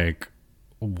me like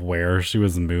where she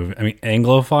was moving. I mean,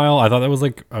 Anglophile. I thought that was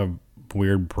like a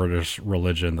weird British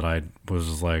religion that I was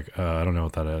just like, I don't know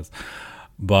what that is.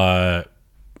 But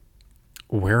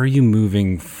where are you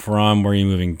moving from? Where are you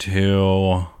moving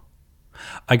to?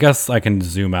 I guess I can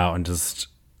zoom out and just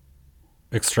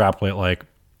extrapolate, like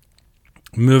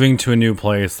moving to a new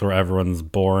place where everyone's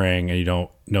boring and you don't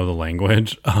know the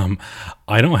language.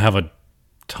 I don't have a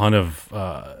ton of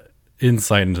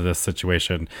insight into this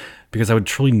situation because I would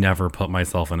truly never put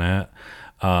myself in it.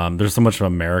 There's so much of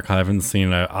America I haven't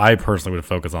seen. I personally would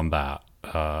focus on that.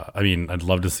 I mean, I'd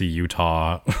love to see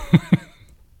Utah.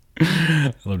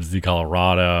 I'd love to see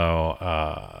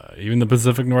Colorado, even the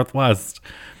Pacific Northwest.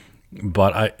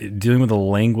 But dealing with the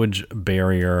language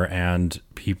barrier and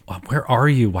people, where are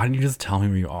you? Why didn't you just tell me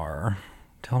where you are?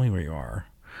 Tell me where you are.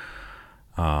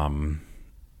 I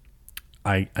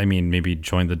mean, maybe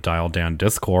join the Dial Dan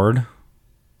Discord.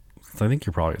 I think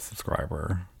you're probably a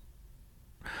subscriber.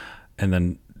 And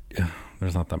then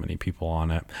there's not that many people on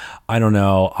it. I don't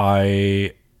know.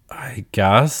 I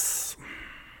guess.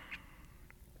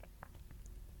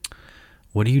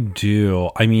 What do you do?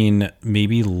 I mean,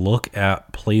 maybe look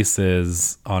at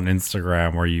places on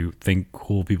Instagram where you think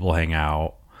cool people hang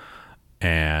out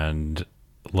and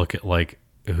look at like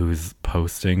who's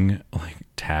posting like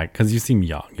tag, because you seem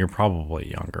young. You're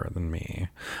probably younger than me.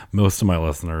 Most of my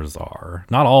listeners are.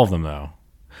 Not all of them though.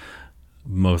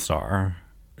 Most are.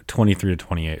 23 to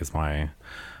 28 is my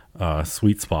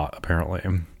sweet spot apparently.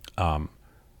 I'm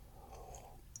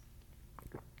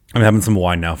having some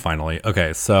wine now finally.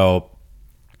 Okay, so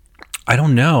I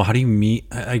don't know. How do you meet?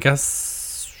 I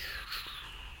guess,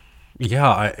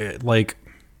 yeah, like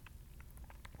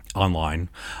online.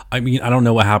 I mean, I don't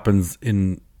know what happens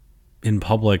in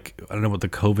public. I don't know what the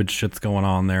COVID shit's going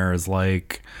on there is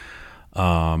like.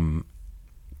 I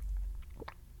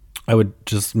would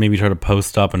just maybe try to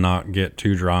post up and not get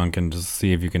too drunk and just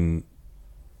see if you can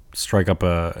strike up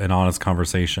an honest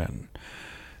conversation.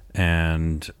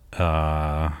 And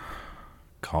God.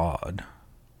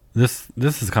 This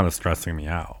is kind of stressing me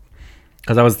out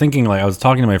because I was thinking, like, I was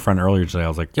talking to my friend earlier today. I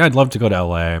was like, yeah, I'd love to go to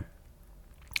LA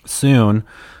soon.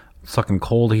 It's fucking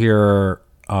cold here.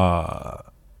 I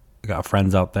got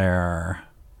friends out there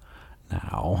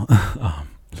now.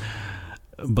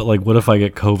 But like, what if I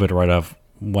get COVID right off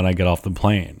when I get off the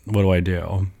plane? What do I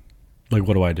do? Like,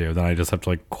 what do I do? Then I just have to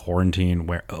like quarantine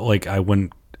where, like, I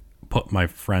wouldn't put my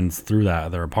friends through that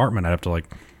at their apartment. I'd have to like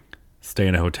stay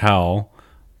in a hotel.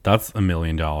 That's $1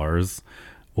 million.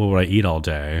 What would I eat all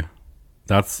day?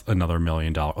 That's another $1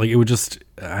 million. Like, it would just,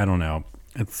 I don't know.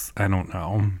 I don't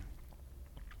know.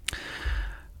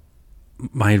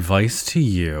 My advice to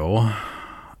you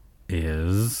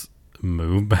is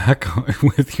move back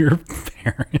with your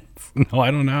parents. No, I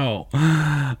don't know.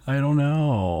 I don't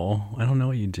know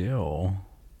what you do.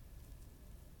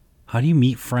 How do you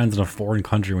meet friends in a foreign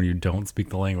country when you don't speak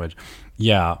the language?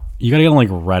 Yeah, you gotta get on like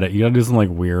Reddit. You gotta do some like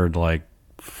weird like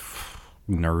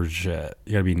nerd shit.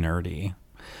 You gotta be nerdy.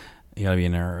 You gotta be a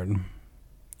nerd.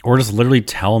 Or just literally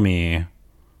tell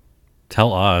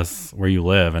us where you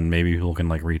live and maybe people can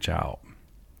like reach out.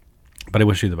 But I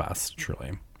wish you the best,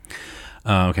 truly.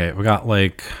 Okay, we got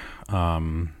like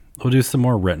we'll do some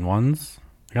more written ones.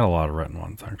 I got a lot of written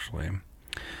ones, actually.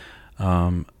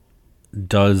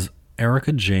 Does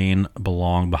Erica Jane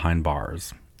belong behind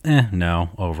bars?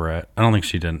 No, over it. I don't think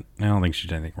she did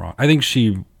anything wrong. I think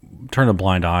she turned a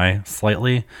blind eye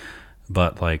slightly,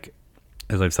 but like,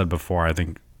 as I've said before, I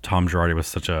think Tom Girardi was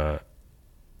such a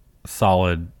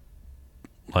solid,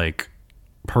 like,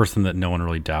 person that no one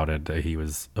really doubted that he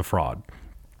was a fraud.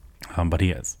 But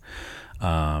he is.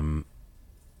 This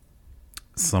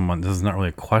is not really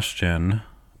a question,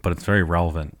 but it's very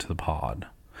relevant to the pod.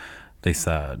 They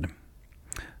said,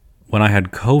 when I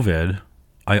had COVID,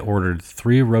 I ordered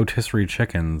 3 rotisserie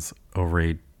chickens over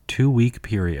a 2-week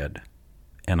period,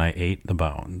 and I ate the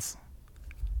bones.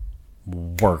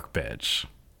 Work, bitch.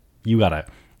 You gotta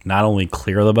not only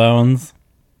clear the bones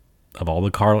of all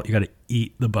the cartilage, you gotta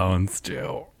eat the bones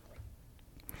too.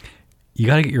 You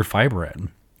gotta get your fiber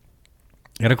in.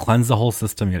 You gotta cleanse the whole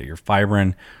system. You gotta get your fiber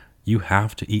in. You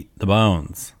have to eat the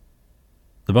bones.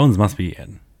 The bones must be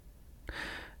eaten.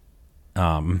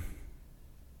 I'm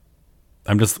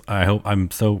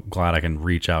so glad I can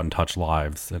reach out and touch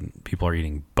lives, and people are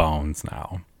eating bones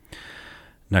now.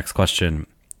 Next question.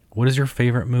 What is your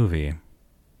favorite movie?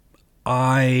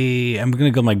 I am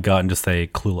going to go my gut and just say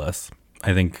Clueless.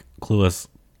 I think Clueless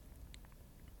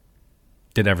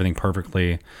did everything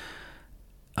perfectly.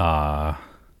 Funny,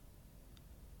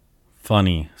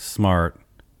 smart,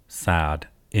 sad,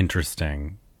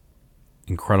 interesting,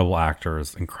 incredible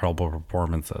actors, incredible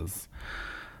performances.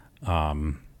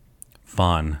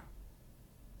 Fun.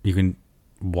 You can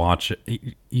watch it.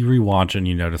 You rewatch it and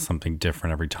you notice something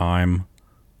different every time.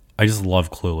 I just love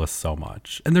Clueless so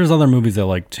much. And there's other movies I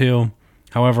like too.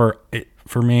 However,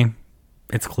 for me,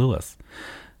 it's Clueless.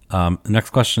 The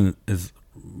next question is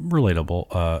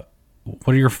relatable. What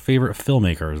are your favorite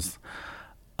filmmakers?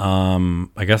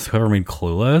 I guess whoever made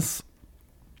Clueless.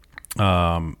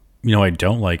 I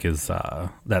don't like is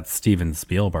that Steven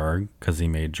Spielberg, because he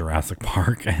made Jurassic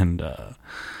Park and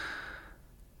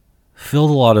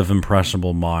filled a lot of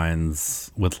impressionable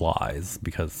minds with lies,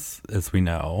 because as we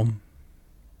know,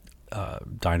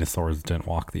 dinosaurs didn't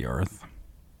walk the earth.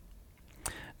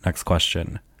 Next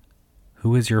question.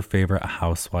 Who is your favorite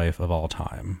housewife of all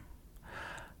time?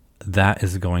 That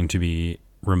is going to be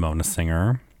Ramona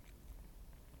Singer.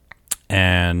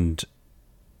 And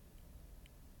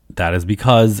that is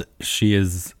because she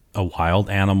is a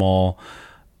wild animal,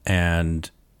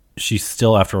 and she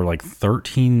still, after like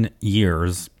 13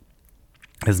 years,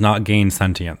 has not gained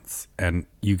sentience, and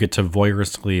you get to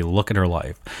voyeuristically look at her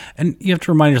life. And you have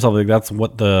to remind yourself, like, that's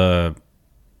what the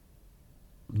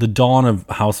dawn of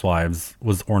Housewives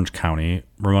was. Orange County.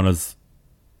 Ramona's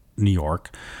New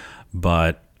York.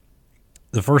 But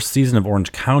the first season of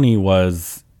Orange County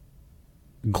was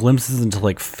glimpses into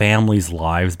like families'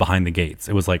 lives behind the gates.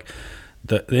 It was like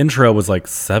the intro was like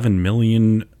 7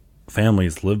 million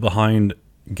families live behind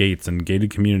gates and gated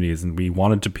communities, and we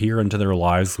wanted to peer into their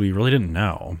lives. We really didn't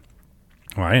know.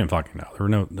 Well, I didn't fucking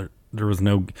know. There was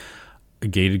no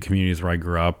gated communities where I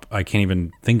grew up. I can't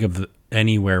even think of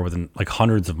anywhere within like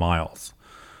hundreds of miles,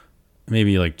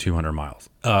 maybe like 200 miles,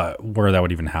 where that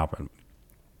would even happen.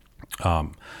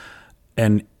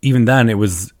 And even then, it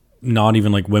was not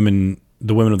even like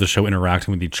the women of the show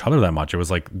interacting with each other that much. It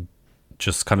was like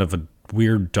just kind of a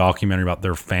weird documentary about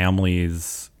their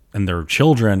families and their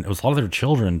children. It was a lot of their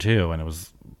children too, and it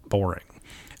was boring.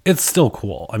 It's still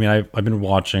cool. I mean, I've been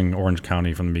watching Orange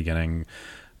County from the beginning,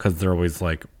 because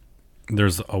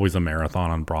there's always a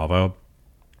marathon on Bravo.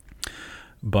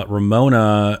 But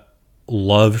Ramona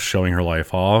loves showing her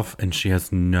life off, and she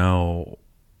has no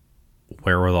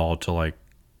wherewithal to like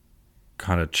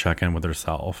kind of check in with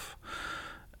herself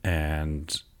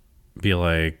and be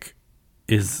like,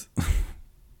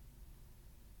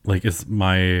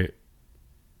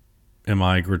 am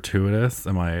I gratuitous?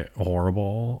 Am I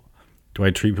horrible? Do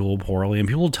I treat people poorly? And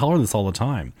people tell her this all the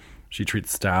time. She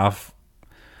treats staff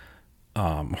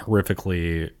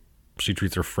horrifically. She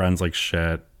treats her friends like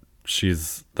shit.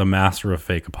 She's the master of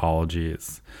fake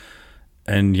apologies.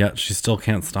 And yet she still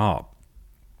can't stop.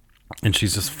 And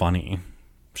she's just funny.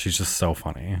 She's just so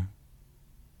funny.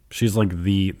 She's like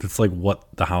it's like what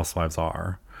the Housewives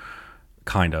are.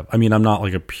 Kind of. I mean, I'm not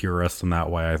like a purist in that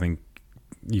way. I think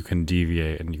you can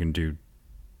deviate and you can do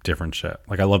different shit.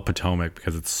 Like, I love Potomac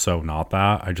because it's so not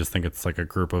that. I just think it's like a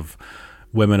group of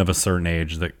women of a certain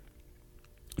age that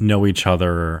know each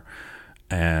other,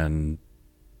 and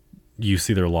you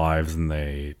see their lives and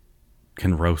they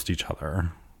can roast each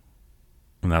other,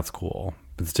 and that's cool.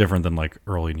 It's different than like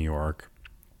early New York.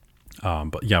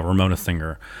 But yeah, Ramona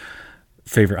Singer,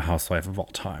 favorite housewife of all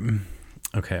time.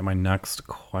 Okay, my next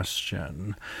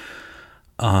question.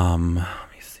 Let me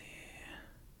see.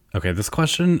 Okay, this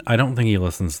question, I don't think he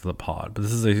listens to the pod, but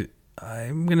this is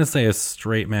I'm going to say a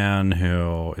straight man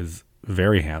who is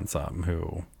very handsome,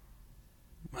 who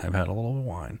I've had a little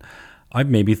wine. I've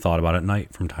maybe thought about at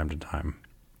night from time to time.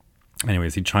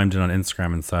 Anyways, he chimed in on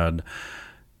Instagram and said,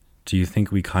 "Do you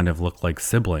think we kind of look like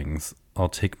siblings? I'll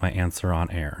take my answer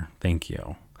on air. Thank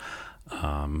you."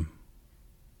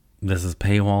 This is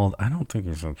paywalled. I don't think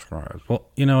he subscribes. Well,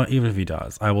 you know what? Even if he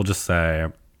does, I will just say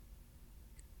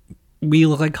we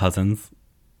look like cousins.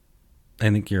 I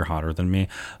think you're hotter than me.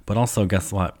 But also,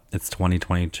 guess what? It's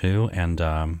 2022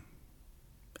 and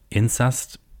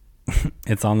incest,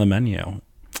 it's on the menu.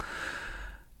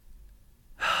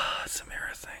 It's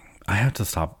embarrassing. I have to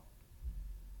stop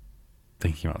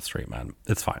thinking about straight men.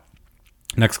 It's fine.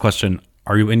 Next question.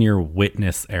 Are you in your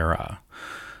Witness era?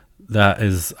 That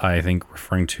is, I think,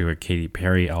 referring to a Katy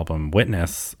Perry album,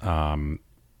 Witness.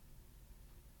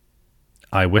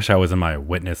 I wish I was in my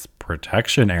witness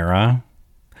protection era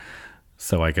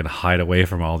so I could hide away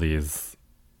from all these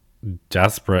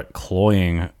desperate,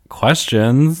 cloying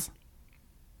questions.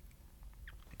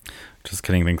 Just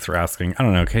kidding. Thanks for asking. I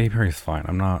don't know. Katy Perry's fine.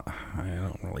 I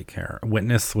don't really care.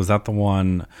 Witness, was that the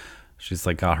one? She's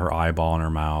like got her eyeball in her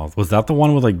mouth. Was that the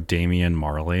one with like Damian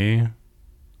Marley?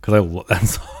 Because that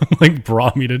song like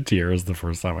brought me to tears the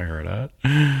first time I heard it.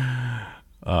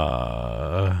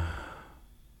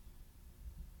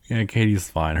 Yeah, Katie's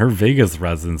fine. Her Vegas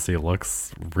residency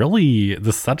looks really,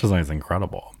 the set design is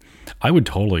incredible. I would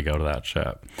totally go to that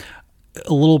shit.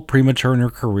 A little premature in her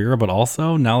career, but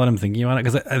also now that I'm thinking about it,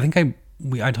 because I think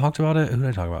I talked about it. Who did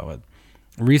I talk about it with?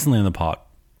 Recently in the pod,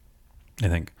 I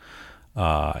think.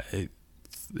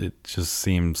 It just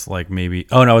seems like maybe.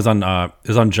 Oh no, it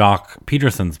was on Jock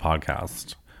Peterson's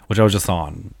podcast, which I was just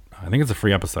on. I think it's a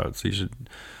free episode, so you should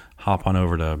hop on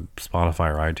over to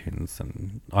Spotify or iTunes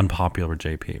and Unpopular with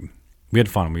JP. We had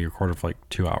fun. We recorded for like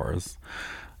 2 hours.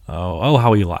 Oh,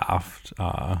 how he laughed.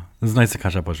 It was nice to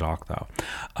catch up with Jacques, though.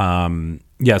 So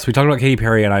we talked about Katy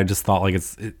Perry, and I just thought like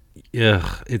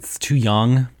it's too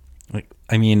young. Like,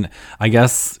 I mean, I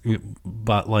guess,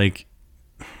 but like,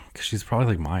 because she's probably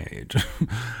like my age.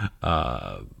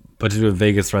 But to do a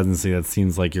Vegas residency, that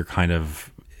seems like you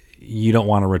don't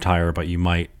want to retire, but you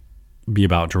might be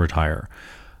about to retire.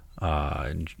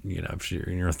 If you're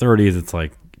in your 30s, it's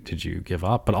like, did you give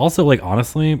up? But also, like,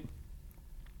 honestly,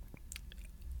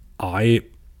 I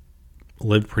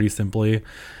live pretty simply.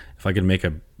 If I could make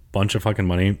a bunch of fucking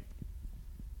money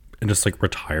and just like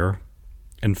retire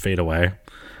and fade away,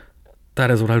 that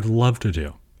is what I'd love to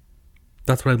do.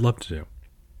 That's what I'd love to do.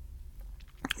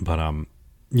 But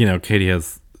Katie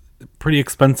has pretty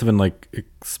expensive and like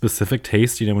specific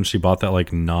taste. When she bought that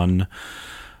like nun,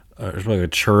 it was like a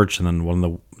church, and then one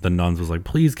of the nuns was like,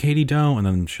 "Please, Katie, don't," and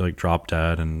then she like dropped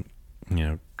dead, and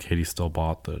Katie still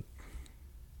bought the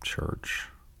church.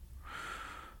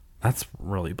 That's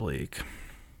really bleak.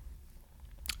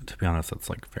 To be honest, that's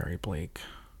like very bleak.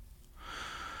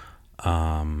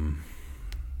 Let's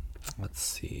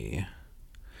see.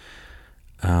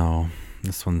 Oh,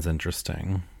 this one's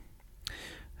interesting.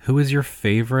 Who is your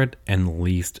favorite and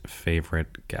least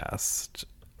favorite guest?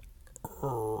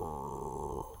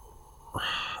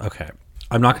 Okay.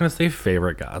 I'm not going to say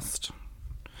favorite guest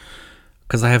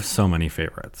because I have so many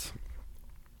favorites.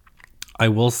 I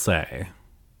will say,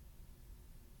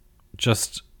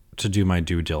 just to do my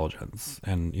due diligence,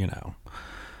 and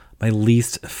my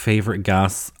least favorite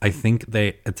guests, I think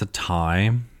it's a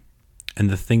tie, and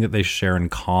the thing that they share in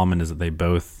common is that they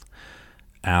both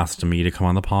asked me to come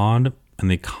on the pod,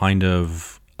 and they kind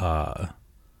of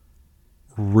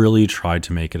really tried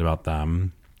to make it about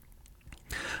them.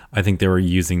 I think they were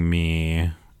using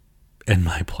me and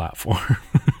my platform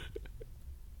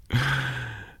to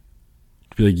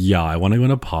be like, yeah, I want to go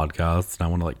on a podcast and I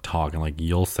want to like talk, and like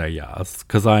you'll say yes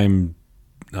because I'm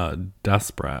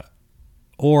desperate,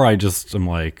 or I just am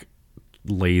like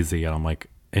lazy and I'm like,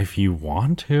 if you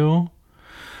want to.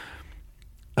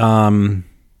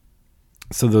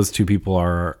 So those two people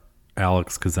are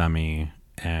Alex Kazemi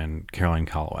and Caroline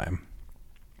Calloway.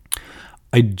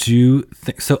 I do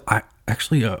think so. I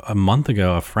actually a month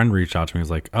ago, a friend reached out to me. He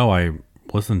was like, "Oh, I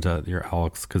listened to your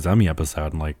Alex Kazemi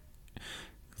episode," and like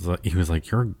he was like,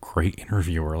 "You're a great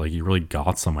interviewer. Like you really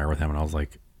got somewhere with him." And I was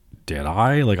like, "Did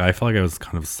I?" Like I felt like I was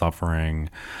kind of suffering,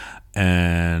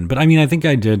 but I mean, I think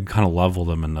I did kind of level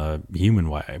them in a human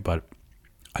way. But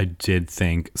I did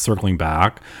think, circling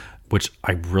back, which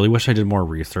I really wish I did more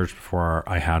research before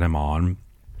I had him on.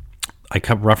 I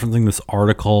kept referencing this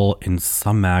article in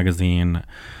some magazine.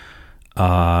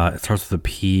 It starts with a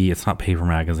P. It's not Paper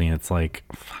Magazine. It's like,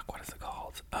 fuck, what is it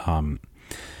called?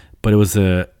 But it was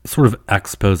a sort of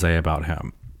expose about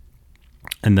him.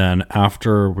 And then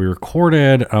after we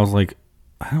recorded, I was like,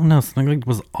 I don't know, something like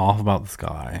was off about this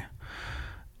guy.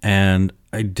 And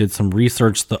I did some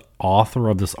research. The author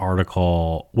of this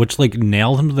article, which like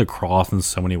nailed him to the cross in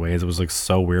so many ways, it was like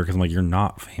so weird because I'm like, you're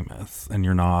not famous and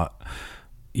you're not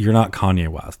Kanye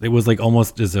West. It was like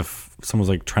almost as if someone was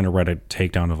like trying to write a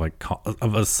takedown of like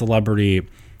of a celebrity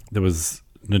that was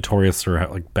notorious for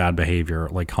like bad behavior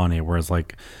like Kanye, whereas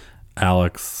like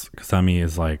Alex Kazemi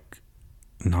is like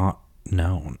not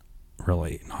known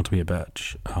really not to be a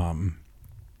bitch.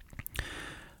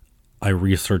 I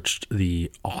researched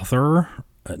the author,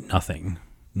 nothing,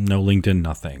 no LinkedIn,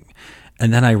 nothing.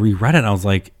 And then I reread it and I was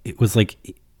like, it was like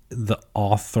the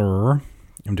author,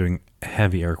 I'm doing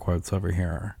heavy air quotes over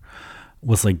here,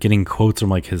 was like getting quotes from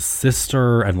like his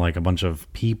sister and like a bunch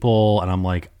of people. And I'm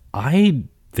like, I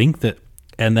think that,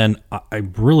 and then I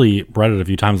really read it a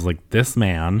few times, like this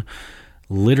man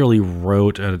literally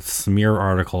wrote a smear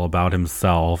article about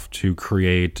himself to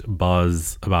create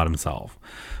buzz about himself.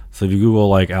 So if you Google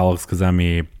like Alex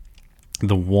Kazemi,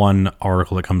 the one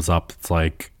article that comes up, it's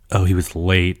like, oh, he was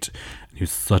late and he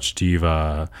was such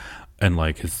diva and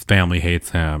like his family hates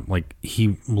him. Like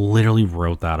he literally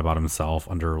wrote that about himself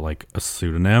under like a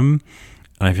pseudonym.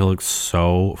 And I feel like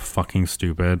so fucking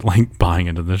stupid, like buying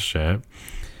into this shit.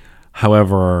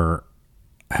 However,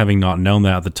 having not known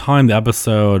that at the time, the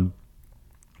episode,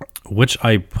 which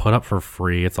I put up for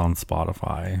free, it's on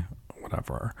Spotify,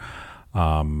 whatever.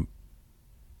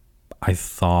 I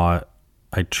thought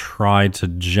I tried to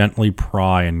gently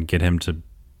pry and get him to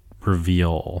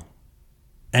reveal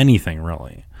anything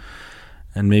really.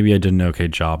 And maybe I did an okay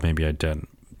job, maybe I didn't.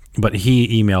 But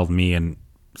he emailed me and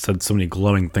said so many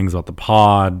glowing things about the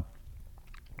pod,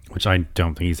 which I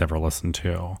don't think he's ever listened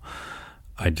to.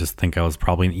 I just think I was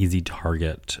probably an easy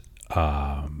target.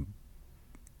 And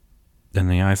then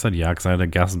I said yeah, because I had a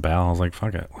guest bell. I was like,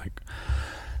 fuck it. Like,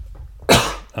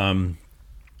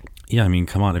 yeah, I mean,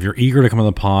 come on. If you're eager to come on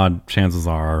the pod, chances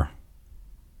are,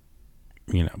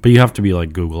 you know, but you have to be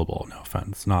like Googleable. No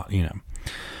offense, not, you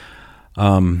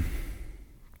know.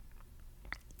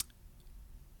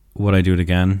 Would I do it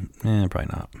again? Probably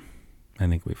not. I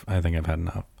think I've had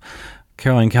enough.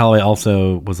 Caroline Calloway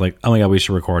also was like, oh my God, we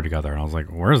should record together. And I was like,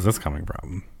 where is this coming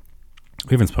from?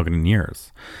 We haven't spoken in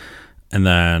years. And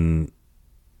then,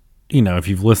 you know, if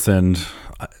you've listened,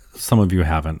 some of you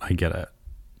haven't, I get it.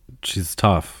 She's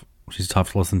tough. She's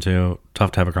tough to listen to,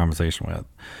 tough to have a conversation with.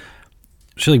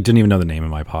 She like didn't even know the name of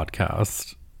my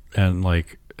podcast and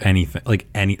like anything,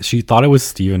 she thought it was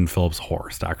Stephen Phillips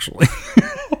Horst actually.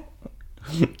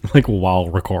 Like while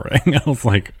recording. I was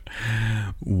like,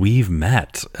 we've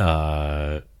met.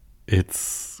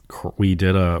 We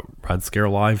did a Red Scare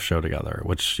live show together,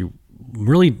 which she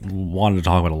really wanted to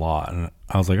talk about a lot. And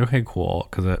I was like, okay, cool.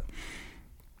 Cause it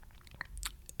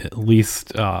at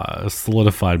least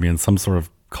solidified me in some sort of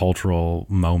cultural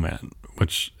moment,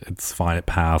 which it's fine. It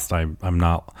passed. I'm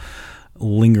not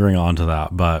lingering on to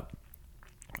that, but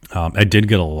I did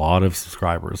get a lot of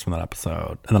subscribers from that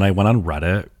episode. And then I went on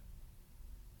Reddit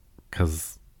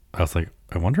because I was like,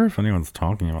 I wonder if anyone's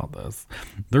talking about this.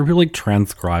 There were people like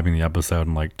transcribing the episode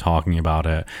and like talking about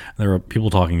it. And there were people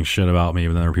talking shit about me,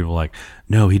 but then there were people like,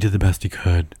 no, he did the best he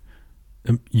could.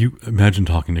 You imagine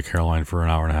talking to Caroline for an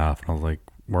hour and a half. And I was like,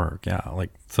 work. Yeah.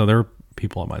 Like, so there are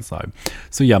people on my side.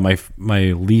 So yeah, my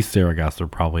least favorite guests are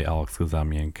probably Alex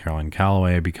Kazemi and Caroline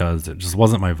Calloway because it just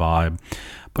wasn't my vibe.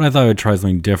 But I thought I would try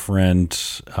something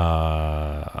different.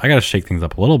 I got to shake things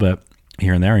up a little bit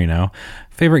here and there, you know.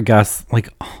 Favorite guests, like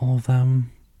all of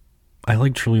them. I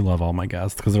like truly love all my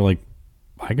guests because they're like,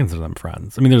 I consider them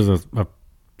friends. I mean, there's a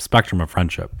spectrum of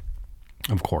friendship,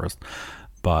 of course.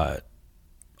 But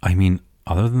I mean,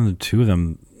 other than the two of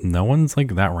them, no one's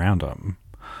like that random.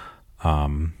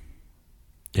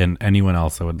 And anyone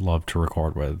else I would love to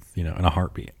record with, you know, in a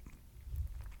heartbeat.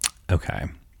 Okay.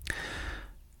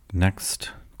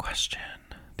 Next question.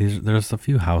 There's a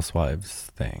few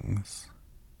housewives things.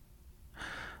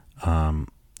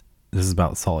 This is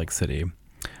about Salt Lake City.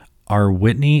 Are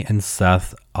Whitney and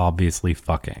Seth obviously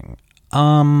fucking?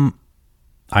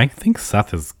 I think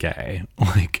Seth is gay.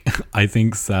 Like, I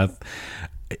think Seth,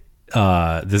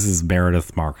 this is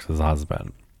Meredith Marks'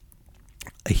 husband.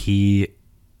 The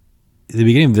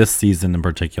beginning of this season in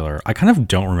particular, I kind of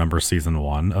don't remember season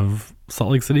 1 of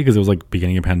Salt Lake City because it was like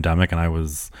beginning of pandemic and it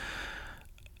was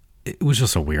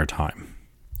just a weird time.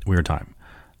 I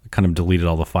kind of deleted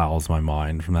all the files in my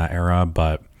mind from that era,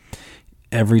 but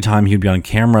every time he'd be on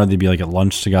camera, they'd be like at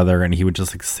lunch together and he would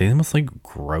just like say the most like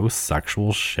gross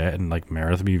sexual shit and like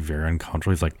Meredith would be very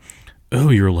uncomfortable. He's like, oh,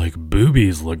 your like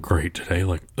boobies look great today.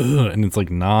 Like, ugh. And it's like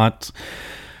not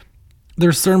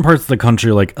there's certain parts of the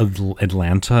country like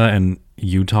Atlanta and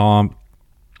Utah,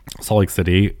 Salt Lake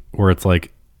City, where it's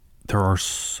like there are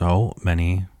so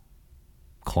many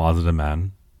closeted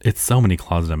men. It's so many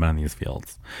closeted men in these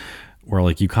fields where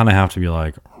like you kind of have to be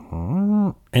like,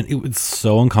 and it's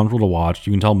so uncomfortable to watch.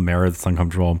 You can tell Meredith's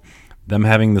uncomfortable. Them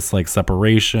having this like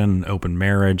separation, open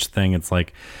marriage thing. It's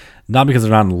like not because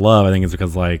they're not in love. I think it's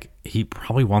because like he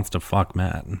probably wants to fuck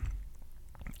men.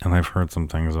 And I've heard some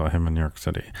things about him in New York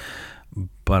City,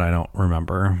 but I don't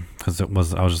remember because I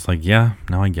was just like, yeah,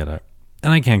 now I get it.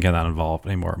 And I can't get that involved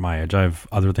anymore at my age. I have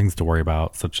other things to worry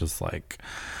about, such as like,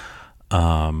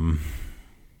 will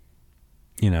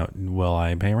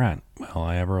I pay rent? Will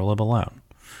I ever live alone?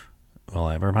 Will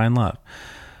I ever find love?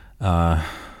 But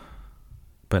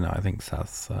no, I think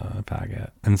Seth's a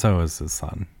faggot. And so is his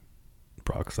son,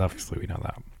 Brooks. Obviously, we know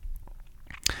that.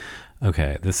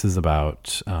 Okay, this is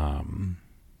about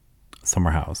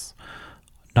Summer House.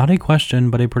 Not a question,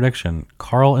 but a prediction.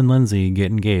 Carl and Lindsay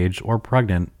get engaged or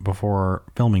pregnant before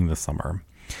filming this summer.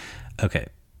 Okay.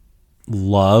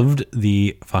 Loved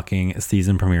the fucking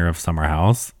season premiere of Summer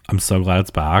House. I'm so glad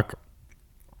it's back.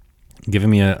 Giving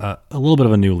me a little bit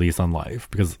of a new lease on life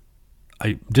because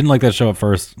I didn't like that show at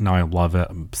first. Now I love it.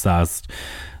 I'm obsessed.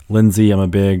 Lindsay, I'm a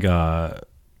big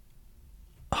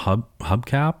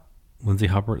hubcap. Lindsay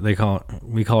Hubbard.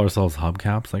 We call ourselves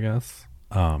hubcaps, I guess.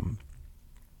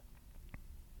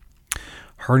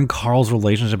 Her and Carl's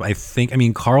relationship,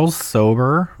 Carl's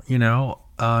sober,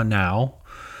 now.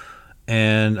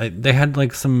 And they had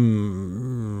like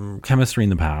some chemistry in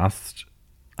the past.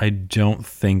 I don't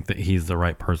think that he's the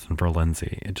right person for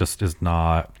Lindsay. It just is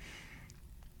not.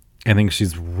 I think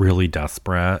she's really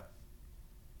desperate.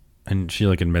 And she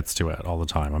like admits to it all the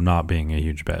time. I'm not being a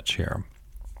huge bitch here.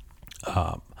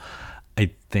 I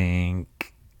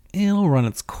think it'll run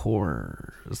its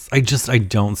course. I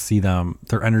don't see them.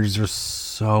 Their energies are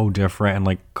so different. And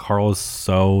like Carl is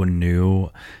so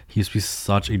new. He used to be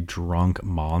such a drunk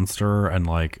monster. And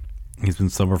like he's been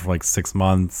sober for like 6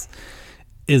 months.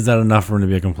 Is that enough for him to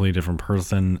be a completely different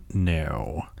person?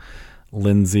 No.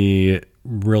 Lindsay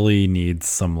really needs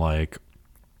some like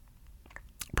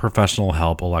professional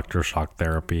help, electroshock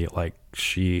therapy. Like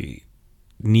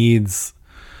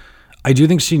I do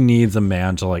think she needs a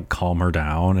man to like calm her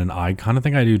down, and I kind of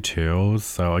think I do too.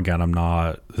 So again,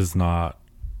 this is not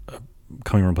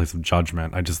coming from a place of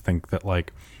judgment. I just think that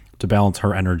like to balance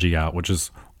her energy out, which is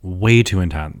way too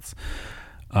intense,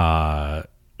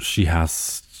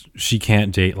 she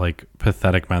can't date like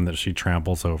pathetic men that she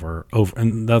tramples over,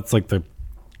 and that's like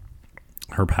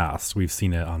her past. We've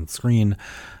seen it on screen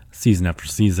season after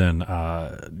season.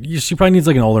 She probably needs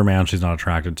like an older man she's not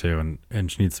attracted to, and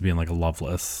she needs to be in like a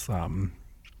loveless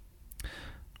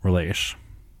relation.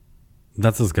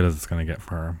 That's as good as it's gonna get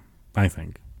for her, I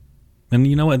think. And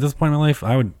you know what, at this point in my life,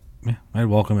 I'd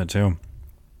welcome it too.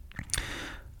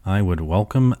 I would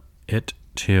welcome it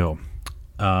too.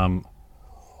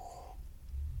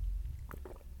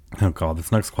 Oh god,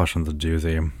 this next question's a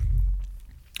doozy.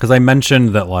 Because I mentioned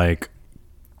that like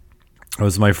it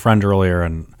was my friend earlier,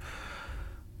 and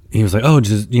he was like, "Oh,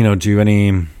 just do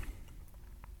any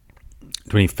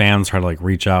fans try to like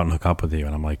reach out and hook up with you?"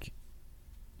 And I'm like,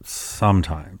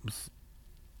 sometimes.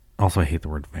 Also, I hate the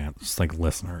word fans. Just like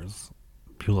listeners,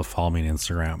 people that follow me on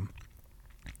Instagram.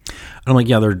 And I'm like,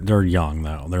 yeah, they're young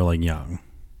though. They're like young.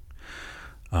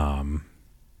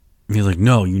 He's like,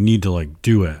 no, you need to like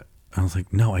do it. I was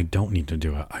like, no, I don't need to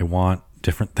do it. I want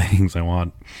different things. I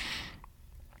want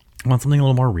something a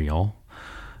little more real.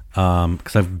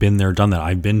 Because I've been there, done that.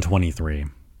 I've been 23.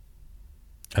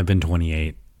 I've been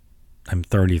 28. I'm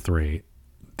 33.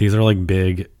 These are like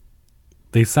big.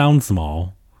 They sound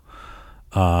small.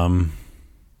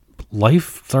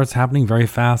 Life starts happening very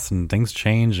fast and things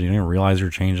change. And you don't even realize you're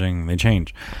changing. They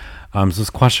change. So this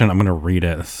question, I'm going to read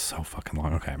it. This is so fucking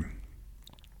long. Okay.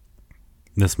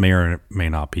 This may or may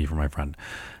not be for my friend.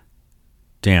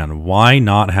 Dan, why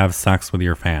not have sex with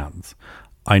your fans?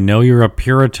 I know you're a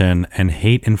Puritan and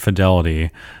hate infidelity,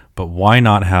 but why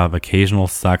not have occasional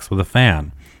sex with a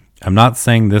fan? I'm not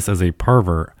saying this as a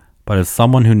pervert, but as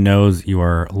someone who knows you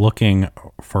are looking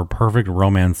for perfect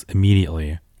romance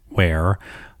immediately, where,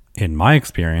 in my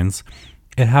experience,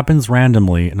 it happens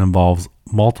randomly and involves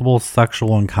multiple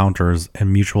sexual encounters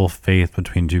and mutual faith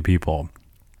between two people.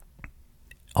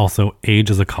 Also, age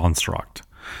is a construct.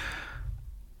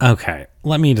 Okay,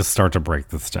 let me just start to break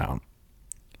this down.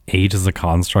 Age is a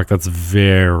construct? That's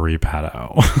very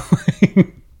pedo.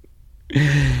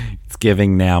 It's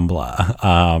giving Nambla.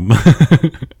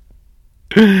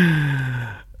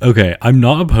 Okay, I'm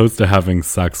not opposed to having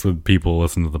sex with people who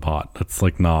listen to the pod. That's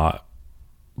like not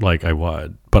like I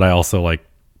would. But I also like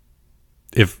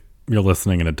if you're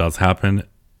listening and it does happen,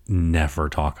 never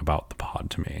talk about the pod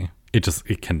to me.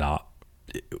 It cannot.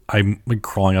 I'm like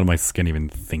crawling out of my skin even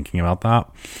thinking about that.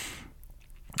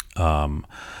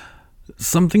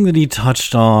 Something that he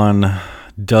touched on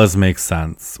does make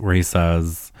sense, where he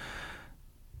says,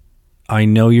 I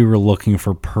know you were looking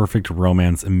for perfect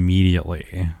romance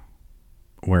immediately,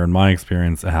 where in my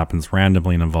experience, it happens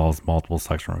randomly and involves multiple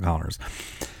sexual encounters.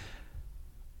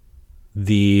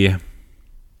 The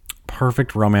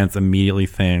perfect romance immediately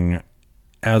thing,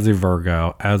 as a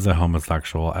Virgo, as a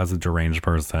homosexual, as a deranged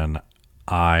person,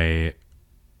 I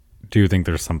do think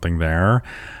there's something there.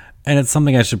 And it's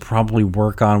something I should probably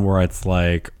work on, where it's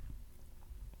like,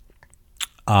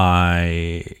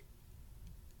 I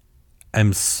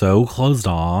am so closed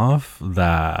off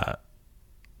that,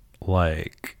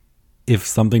 like, if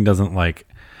something doesn't like,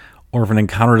 or if an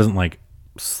encounter doesn't like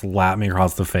slap me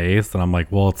across the face, then I'm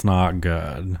like, well, it's not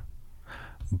good.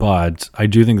 But I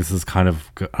do think this is kind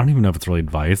of good. I don't even know if it's really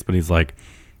advice, but he's like,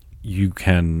 you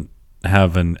can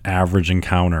have an average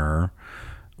encounter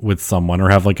with someone, or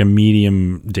have like a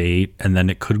medium date, and then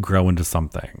it could grow into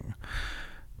something,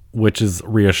 which is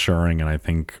reassuring. And I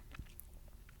think,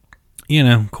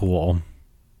 cool.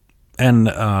 And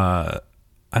I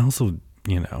also,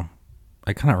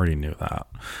 I kind of already knew that,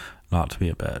 not to be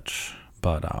a bitch,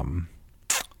 but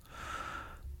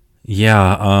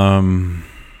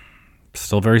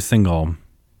still very single.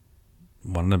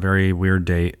 Went on a very weird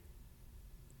date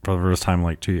for the first time in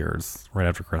like 2 years, right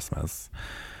after Christmas.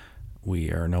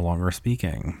 We are no longer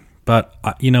speaking, but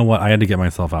you know what? I had to get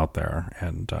myself out there,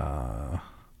 and I'm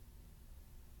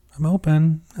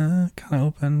open, kind of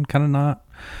open, kind of not.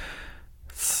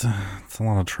 It's a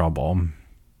lot of trouble,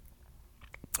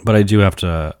 but I do have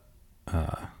to,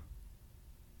 I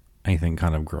think,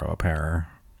 kind of grow a pair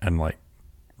and like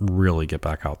really get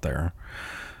back out there,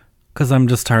 because I'm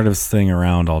just tired of sitting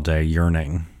around all day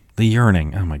yearning. The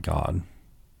yearning. Oh my God.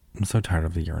 I'm so tired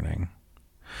of the yearning.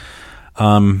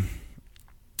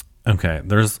 Okay.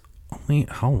 There's only,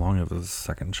 how long has this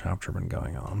second chapter been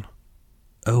going on?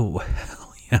 Oh,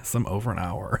 hell yes. I'm over an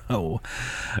hour. Oh,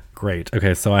 great.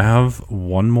 Okay. So I have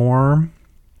one more.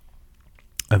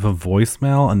 I have a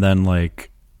voicemail and then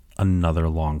like another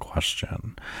long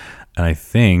question. And I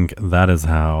think that is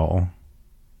how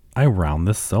I round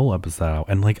this solo episode out.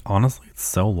 And like, honestly, it's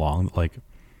so long that like,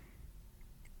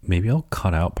 maybe I'll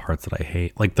cut out parts that I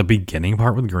hate. Like the beginning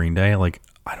part with Green Day, like,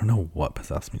 I don't know what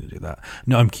possessed me to do that.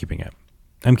 No, I'm keeping it.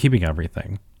 I'm keeping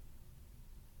everything.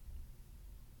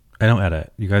 I don't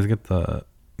edit. You guys get the,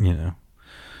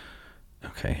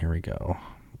 Okay, here we go.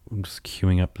 I'm just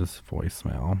queuing up this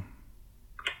voicemail.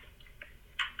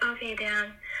 Okay,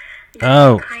 Dan.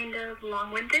 That's kind of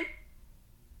long-winded.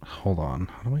 Hold on.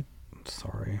 How do I...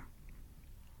 Sorry.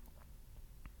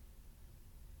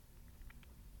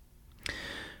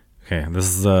 Okay,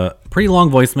 this is a pretty long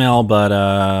voicemail, but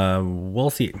we'll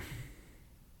see.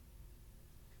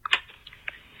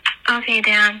 Okay,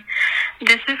 Dan.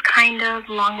 This is kind of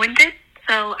long-winded,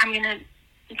 so I'm going to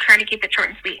try to keep it short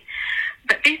and sweet.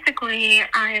 But basically,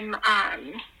 I'm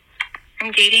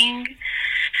dating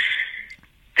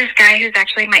this guy who's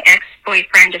actually my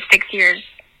ex-boyfriend of 6 years,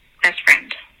 best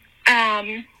friend.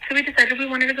 So we decided we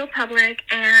wanted to go public,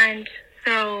 and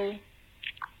so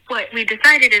what we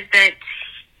decided is that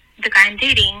the guy I'm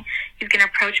dating, he's going to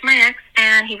approach my ex,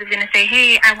 and he was going to say,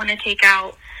 hey, I want to take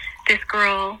out this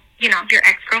girl, your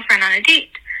ex-girlfriend on a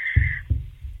date,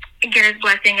 and get his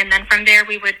blessing, and then from there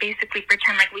we would basically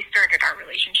pretend like we started our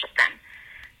relationship then.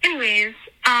 Anyways,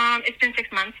 it's been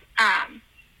 6 months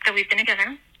that we've been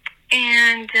together,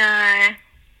 and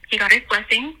he got his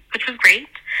blessing, which was great.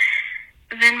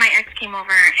 Then my ex came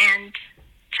over and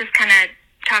just kind of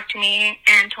talked to me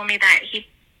and told me that he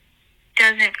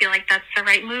doesn't feel like that's the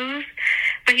right move,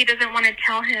 but he doesn't want to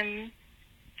tell him,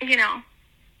 that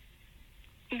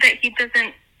he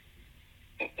doesn't,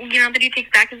 that he takes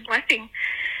back his blessing.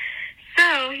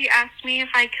 So he asked me if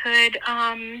I could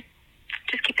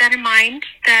just keep that in mind,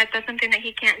 that that's something that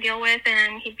he can't deal with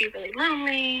and he'd be really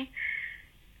lonely.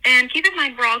 And keep in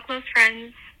mind, we're all close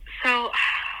friends, so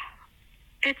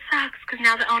it sucks because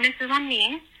now the onus is on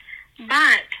me.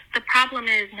 But the problem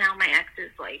is now my ex is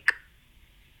like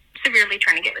severely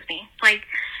trying to get with me. Like,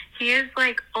 he is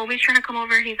like always trying to come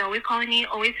over. He's always calling me,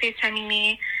 always FaceTiming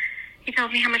me. He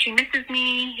tells me how much he misses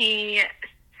me. He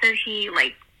says he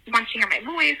like wants to hear my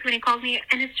voice when he calls me,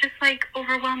 and it's just like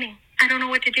overwhelming. I don't know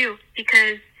what to do,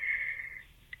 because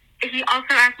he also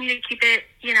asked me to keep it,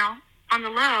 on the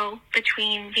low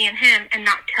between me and him and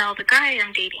not tell the guy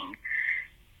I'm dating.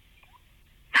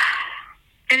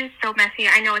 It is so messy.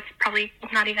 I know it's probably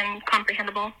not even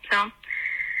comprehensible. So,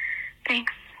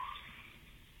 thanks.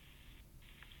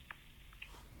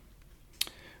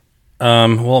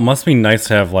 Well, it must be nice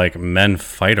to have like men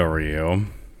fight over you.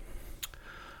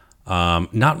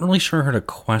 Not really sure how to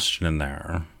question in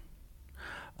there.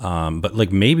 But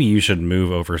like maybe you should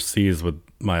move overseas with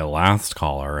my last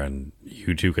caller and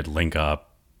you two could link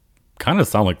up. Kind of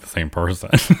sound like the same person.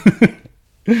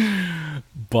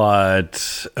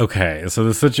 But okay, so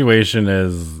the situation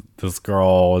is this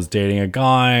girl was dating a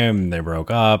guy and they broke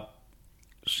up.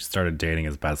 She started dating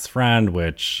his best friend,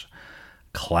 which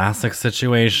classic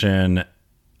situation,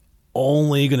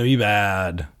 only gonna be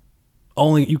bad.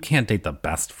 Only you can't date the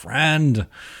best friend.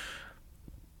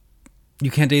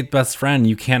 You can't date the best friend.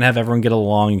 You can't have everyone get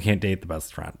along. You can't date the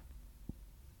best friend.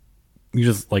 You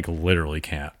just like literally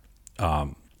can't.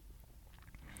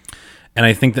 And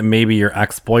I think that maybe your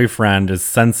ex-boyfriend is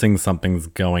sensing something's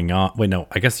going on. Wait, no,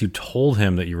 I guess you told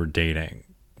him that you were dating.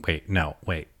 Wait,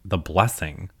 the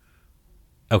blessing.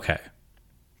 Okay.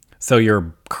 So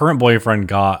your current boyfriend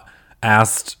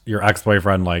asked your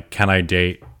ex-boyfriend, like, can I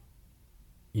date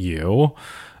you?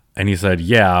 And he said,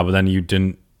 yeah, but then you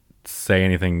didn't say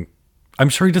anything. I'm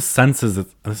sure he just senses it.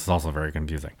 This is also very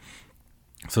confusing.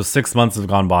 So 6 months have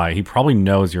gone by. He probably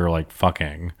knows you're like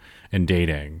fucking and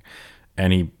dating.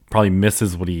 And he probably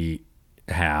misses what he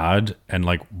had and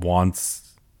like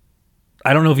wants.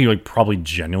 I don't know if he like probably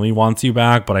genuinely wants you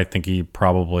back, but I think he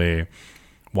probably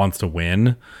wants to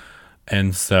win.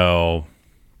 And so,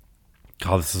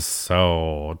 God, this is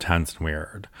so tense and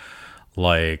weird.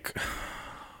 Like,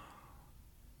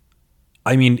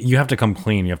 I mean, you have to come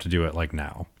clean. You have to do it like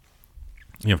now.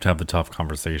 You have to have the tough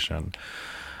conversation.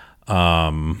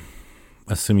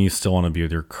 Assuming you still want to be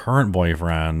with your current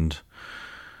boyfriend.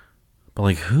 But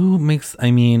like, who makes,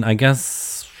 I mean, I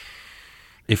guess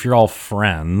if you're all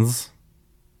friends,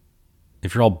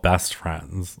 if you're all best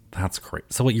friends, that's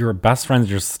great. So what, you're best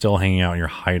friends, you're still hanging out and you're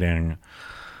hiding.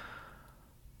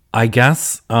 I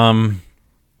guess,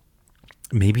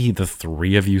 maybe the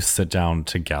three of you sit down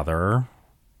together,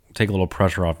 take a little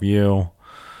pressure off you,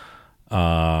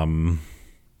 and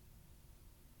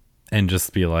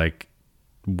just be like,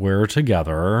 we're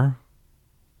together.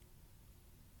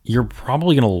 You're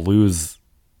probably going to lose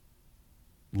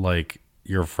like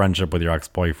your friendship with your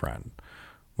ex-boyfriend.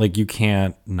 Like you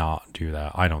can't not do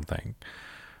that. I don't think.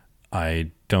 I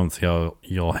don't see how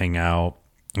you'll hang out.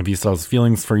 If he still has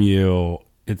feelings for you,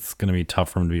 it's going to be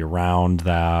tough for him to be around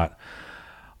that.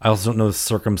 I also don't know the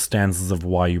circumstances of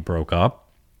why you broke up.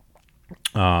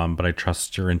 But I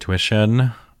trust your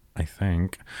intuition, I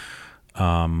think.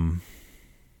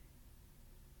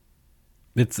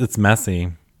 It's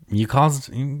messy. You kind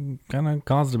of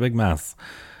caused a big mess.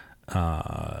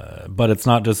 But it's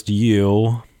not just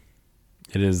you.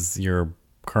 It is your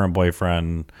current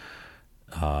boyfriend.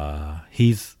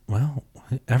 Everyone's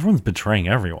betraying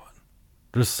everyone.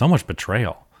 There's so much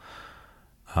betrayal.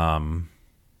 I don't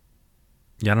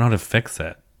know how to fix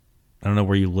it. I don't know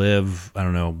where you live. I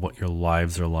don't know what your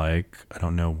lives are like. I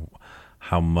don't know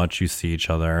how much you see each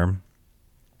other.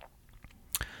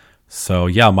 So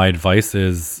yeah, my advice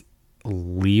is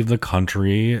leave the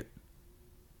country,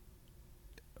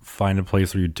 find a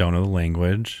place where you don't know the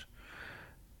language,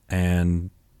 and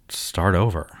start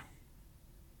over.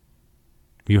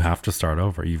 You have to start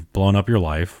over. You've blown up your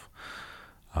life.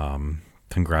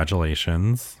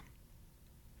 Congratulations.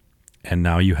 And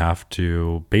now you have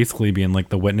to basically be in like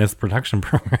the witness protection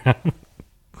program.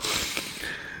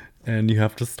 And you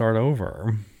have to start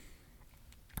over.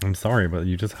 I'm sorry, but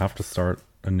you just have to start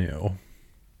anew.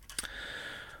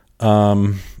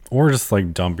 Or just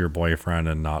like dump your boyfriend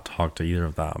and not talk to either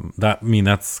of them.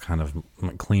 That's kind of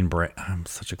like clean break. I'm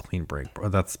such a clean break, bro.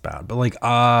 That's bad. But like,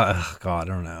 God, I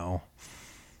don't know.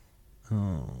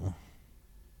 Oh,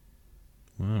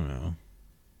 I don't know.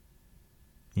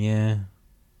 Yeah.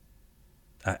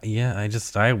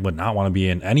 I would not want to be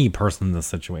in any person in this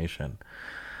situation.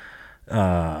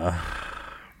 You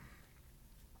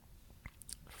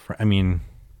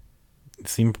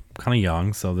seem kind of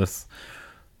young, so this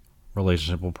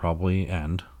relationship will probably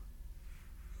end.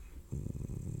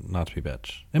 Not to be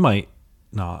bitch. It might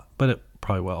not, but it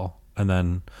probably will. And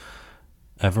then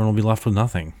everyone will be left with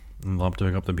nothing. And they'll have to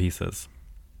pick up the pieces.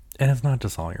 And it's not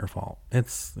just all your fault.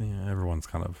 It's, everyone's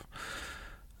kind of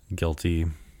guilty.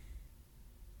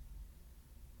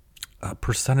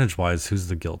 Percentage-wise, who's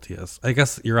the guiltiest? I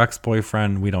guess your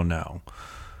ex-boyfriend, we don't know.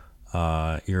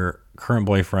 Your current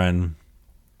boyfriend,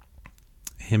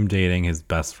 him dating his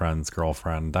best friend's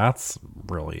girlfriend, that's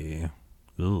really...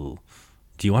 Ooh.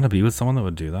 Do you want to be with someone that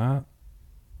would do that?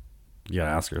 You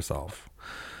gotta ask yourself.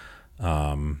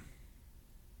 Does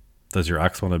your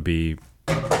ex want to be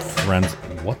friends?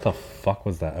 What the fuck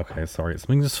was that? Okay, sorry.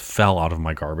 Something just fell out of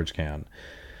my garbage can.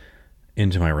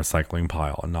 into my recycling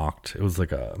pile and knocked. It was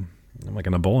like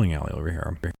in a bowling alley over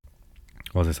here.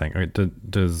 What was I saying?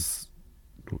 Does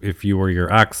if you were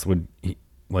your ex, would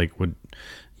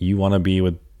you want to be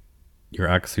with your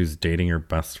ex who's dating your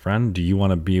best friend? Do you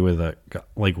want to be with a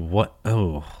like what?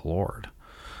 Oh Lord,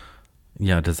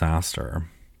 yeah, disaster,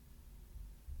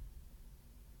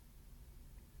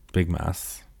 big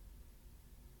mess.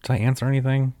 Did I answer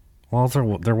anything? Well,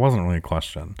 there wasn't really a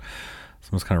question, so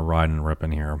I'm just kind of riding and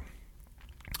ripping here.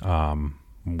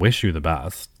 Wish you the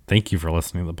best. Thank you for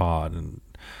listening to the pod and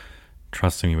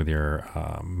trusting me with your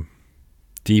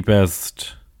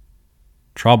deepest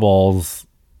troubles.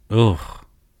 Ugh.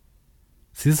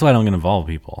 See, this is why I don't get involved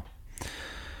with people.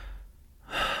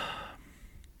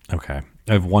 Okay.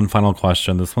 I have one final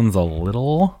question. This one's a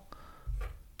little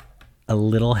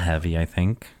heavy, I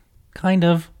think. Kind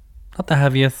of. Not the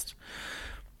heaviest,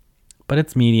 but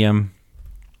it's medium.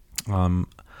 A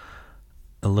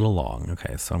little long.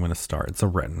 Okay, so I'm going to start. It's a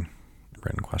written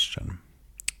question.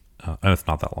 It's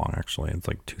not that long, actually. It's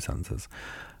like 2 sentences.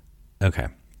 Okay.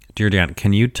 Dear Dan,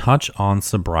 can you touch on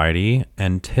sobriety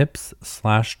and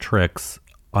tips/tricks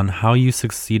on how you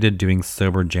succeeded doing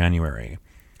sober January?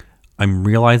 I'm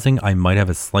realizing I might have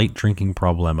a slight drinking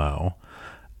problemo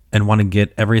and want to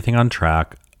get everything on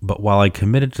track, but while I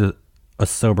committed to a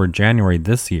sober January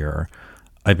this year,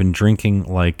 I've been drinking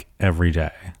like every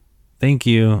day. Thank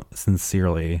you.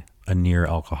 Sincerely, a near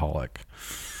alcoholic.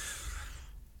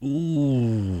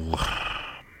 Ooh.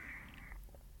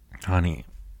 Honey.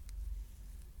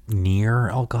 Near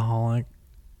alcoholic?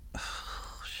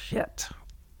 Shit.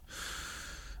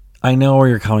 I know where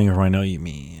you're coming from. I know what you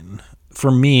mean. For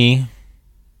me,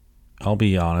 I'll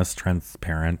be honest,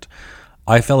 transparent.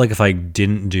 I felt like if I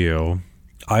didn't do...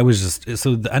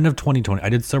 So the end of 2020, I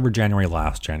did sober January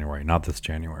last January, not this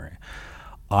January.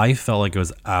 I felt like it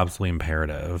was absolutely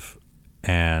imperative.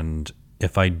 And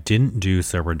if I didn't do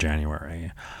sober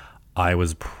January, I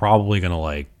was probably going to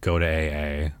like go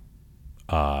to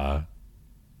AA,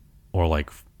 or like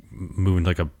move into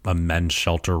like a men's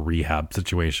shelter rehab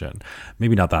situation.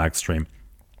 Maybe not that extreme,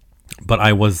 but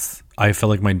I felt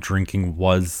like my drinking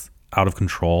was out of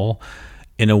control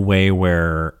in a way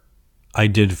where I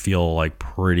did feel like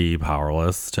pretty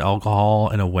powerless to alcohol,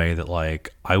 in a way that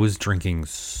like I was drinking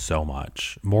so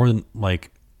much more than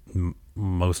like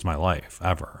most of my life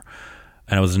ever.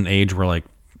 And I was an age where like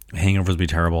hangovers would be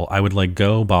terrible. I would like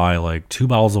go buy like 2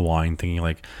 bottles of wine thinking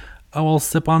like, oh, I'll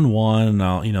sip on one and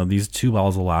I'll, these 2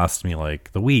 bottles will last me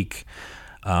like the week.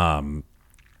 But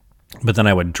then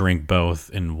I would drink both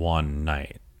in one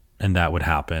night, and that would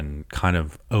happen kind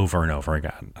of over and over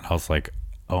again. And I was like,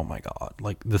 oh my God,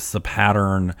 like this is a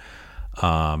pattern.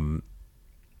 I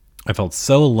felt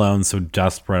so alone, so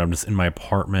desperate. I'm just in my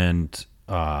apartment.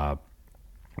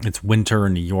 It's winter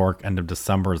in New York, end of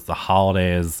December. It's the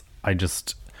holidays. I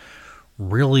just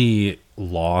really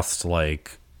lost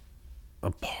like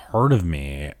a part of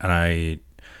me, and I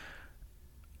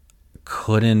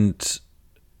couldn't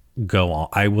go on.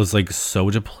 I was like so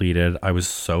depleted. I was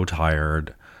so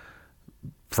tired.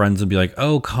 Friends would be like,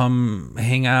 oh, come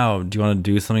hang out. Do you want to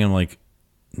do something? I'm like,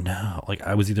 no. Like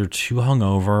I was either too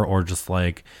hungover or just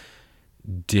like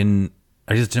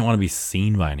I just didn't want to be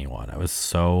seen by anyone. I was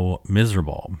so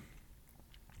miserable.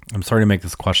 I'm sorry to make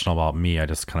this question about me. I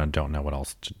just kind of don't know what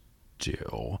else to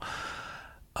do.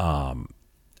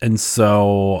 And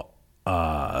so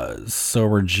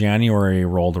sober January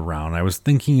rolled around. I was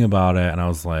thinking about it, and I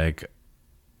was like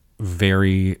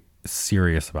very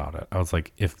serious about it. I was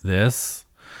like, if this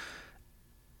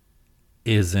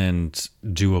isn't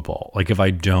doable, like if I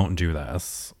don't do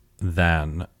this,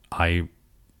 then I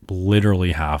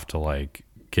literally have to like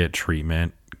get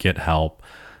treatment, get help,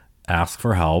 ask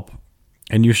for help.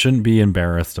 And you shouldn't be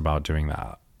embarrassed about doing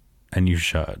that. And you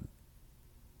should.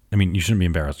 I mean, you shouldn't be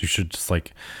embarrassed. You should just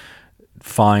like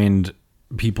find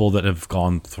people that have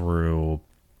gone through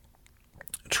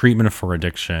treatment for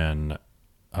addiction.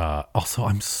 Also,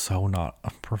 I'm so not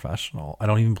a professional. I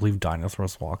don't even believe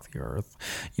dinosaurs walk the earth.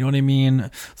 You know what I mean?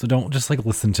 So don't just like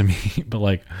listen to me. But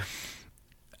like,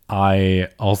 I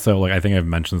also like, I think I've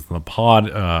mentioned this in the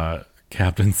pod,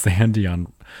 Captain Sandy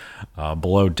on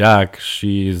Below Deck.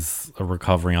 She's a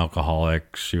recovering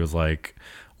alcoholic. She was like,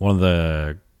 one of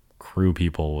the crew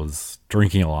people was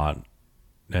drinking a lot,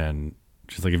 and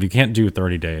she's like, if you can't do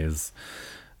 30 days,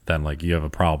 then like you have a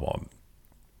problem.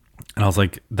 And I was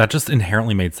like, that just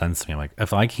inherently made sense to me. I'm like,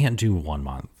 if I can't do 1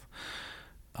 month,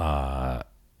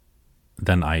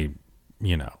 then I,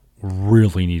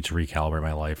 really need to recalibrate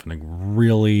my life and like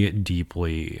really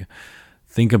deeply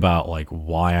think about like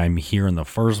why I'm here in the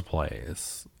first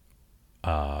place.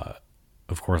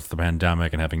 Of course, the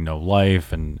pandemic and having no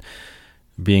life and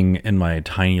being in my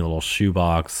tiny little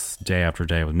shoebox day after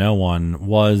day with no one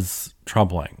was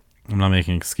troubling. I'm not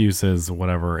making excuses,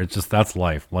 whatever. It's just, that's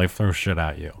life. Life throws shit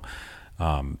at you.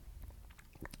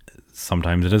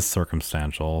 Sometimes it is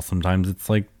circumstantial. Sometimes it's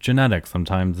like genetic.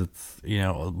 Sometimes it's,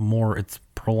 it's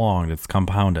prolonged. It's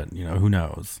compounded. Who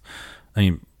knows? I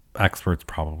mean, experts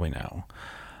probably know.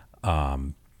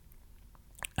 And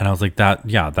I was like,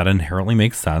 that inherently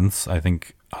makes sense. I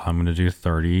think I'm going to do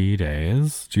 30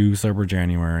 days, do Sober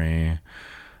January,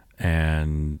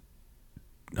 and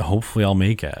hopefully I'll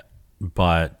make it.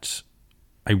 But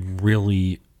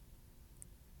the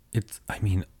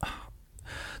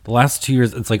last 2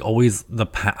 years, it's like always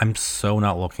I'm so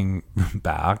not looking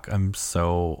back. I'm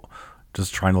so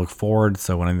just trying to look forward.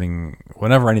 So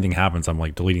whenever anything happens, I'm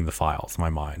like deleting the files in my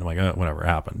mind. I'm like, whatever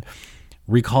happened.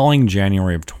 Recalling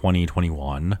January of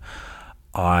 2021,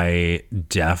 I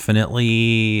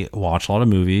definitely watched a lot of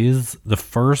movies. The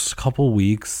first couple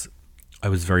weeks, I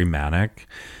was very manic,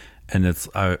 and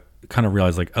I kind of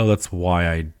realized like, oh, that's why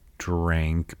I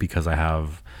drank, because I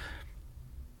have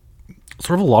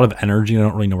sort of a lot of energy and I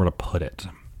don't really know where to put it.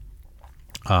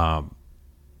 I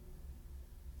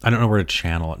don't know where to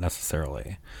channel it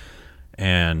necessarily.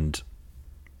 And,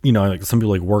 like some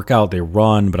people like work out, they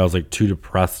run, but I was like too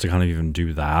depressed to kind of even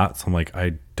do that. So I'm like,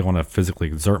 I don't want to physically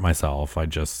exert myself. I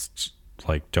just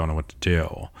like don't know what to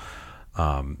do.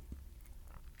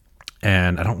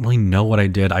 And I don't really know what I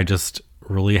did. I just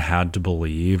really had to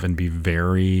believe and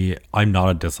I'm not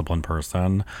a disciplined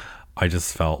person. I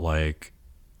just felt like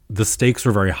the stakes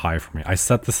were very high for me. I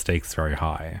set the stakes very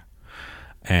high,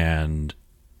 and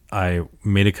I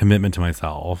made a commitment to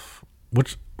myself,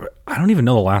 which I don't even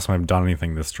know the last time I've done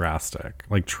anything this drastic.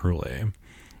 Like, truly.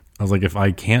 I was like, if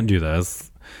I can't do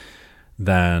this,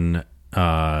 then,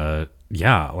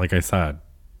 like I said,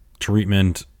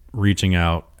 treatment, reaching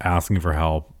out, asking for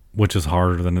help, which is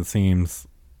harder than it seems.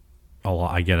 A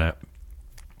lot. I get it.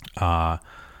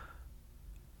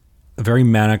 Very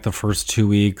manic the first 2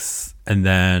 weeks. And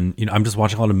then, I'm just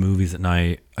watching a lot of movies at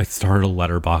night. I started a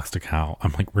Letterboxd account.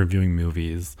 I'm like reviewing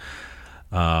movies.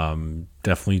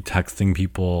 Definitely texting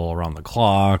people around the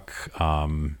clock.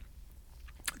 Then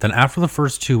after the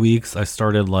first 2 weeks, I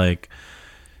started like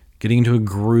getting into a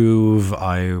groove.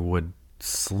 I would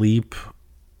sleep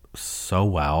so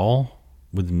well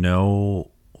with no,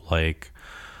 like,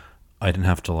 I didn't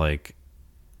have to like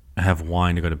have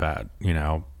wine to go to bed.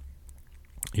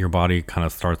 Your body kind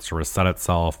of starts to reset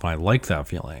itself. And I liked that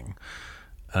feeling.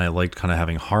 And I liked kind of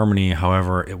having harmony.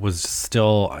 However, it was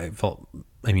still,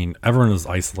 everyone was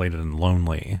isolated and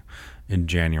lonely in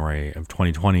January of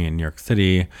 2020 in New York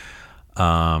City.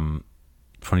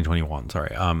 2021,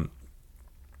 sorry.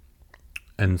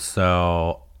 And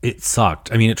so it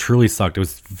sucked. It truly sucked. It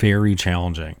was very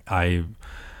challenging. I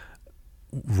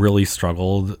really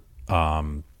struggled.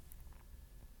 But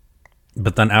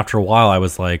then after a while, I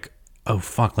was like, oh,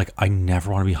 fuck, like, I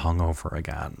never want to be hungover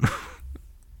again.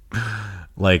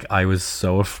 Like, I was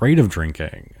so afraid of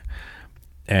drinking.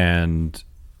 And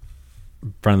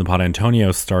friend of the pod,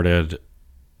 Antonio, started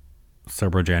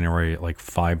Sober January like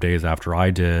 5 days after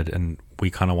I did, and we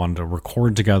kind of wanted to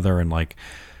record together and like,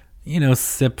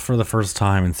 sip for the first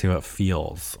time and see how it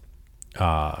feels.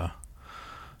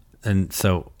 And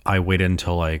so I waited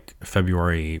until like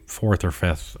February 4th or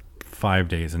 5th, 5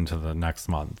 days into the next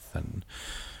month, and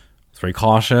I was very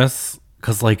cautious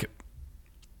because like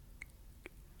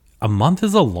a month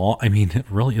is it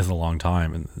really is a long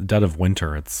time. In the dead of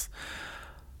winter, it's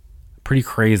pretty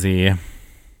crazy.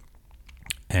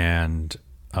 And,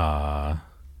 but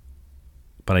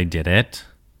I did it.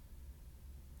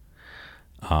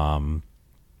 And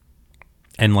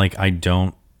like,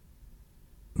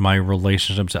 my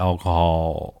relationship to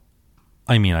alcohol,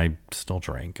 I still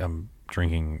drink. I'm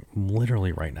drinking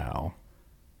literally right now.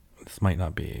 This might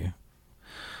not be,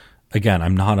 again,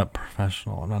 I'm not a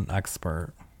professional. I'm not an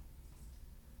expert.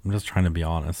 I'm just trying to be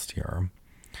honest here.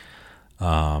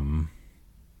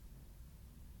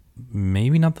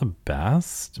 Maybe not the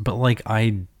best, but like,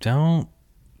 I don't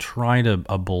try to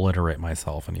obliterate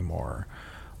myself anymore.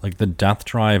 Like, the death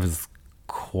drive is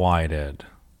quieted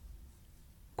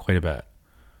quite a bit.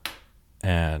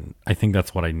 And I think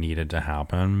that's what I needed to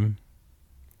happen.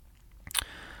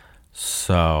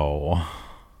 So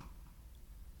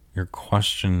your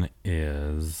question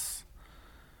is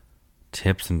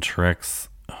tips and tricks.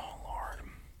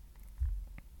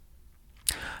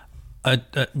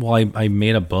 Well, I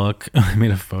made a book. I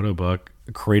made a photo book,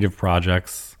 creative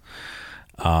projects.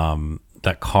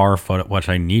 That car photo, which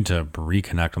I need to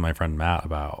reconnect with my friend Matt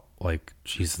about. Like,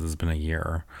 Jesus, it's been a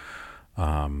year.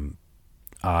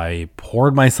 I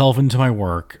poured myself into my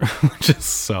work,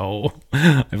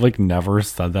 I've like never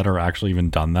said that or actually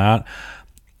even done that.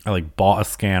 I like bought a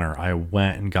scanner. I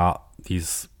went and got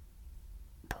these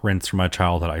prints from my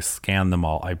childhood. I scanned them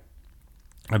all. I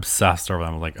obsessed over them.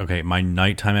 I was like, okay, my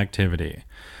nighttime activity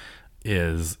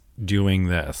is doing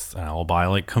this. And I'll buy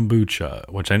like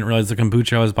kombucha, which I didn't realize the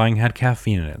kombucha I was buying had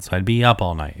caffeine in it. So I'd be up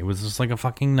all night. It was just like a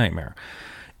fucking nightmare.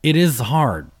 It is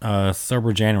hard,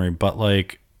 sober January, but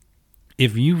like,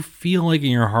 if you feel like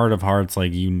in your heart of hearts,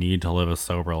 like you need to live a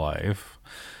sober life,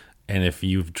 and if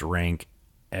you've drank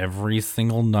every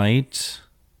single night,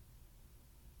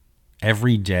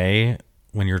 every day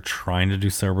when you're trying to do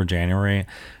sober January,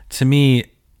 to me,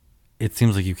 it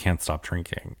seems like you can't stop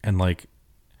drinking, and like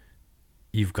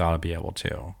you've got to be able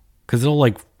to, because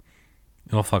it'll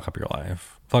fuck up your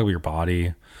life, fuck up your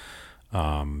body,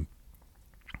 mind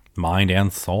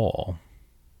and soul.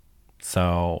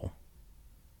 So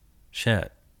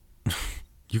shit.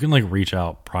 You can like reach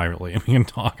out privately and we can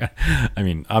talk. I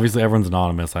mean, obviously everyone's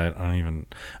anonymous. I don't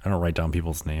write down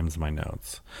people's names in my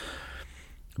notes.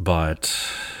 But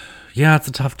yeah, it's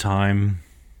a tough time.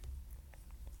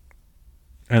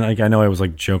 And like, I know I was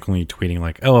like jokingly tweeting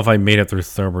like, oh, if I made it through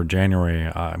sober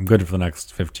January, I'm good for the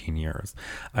next 15 years.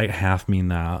 I half mean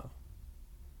that.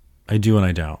 I do and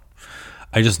I don't.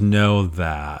 I just know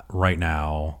that right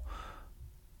now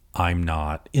I'm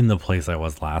not in the place I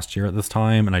was last year at this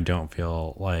time, and I don't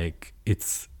feel like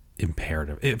it's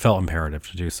imperative. It felt imperative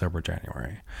to do sober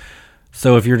January.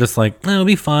 So if you're just like, it'll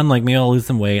be fun, like maybe I'll lose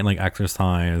some weight and like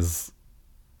exercise,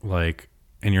 like,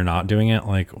 and you're not doing it,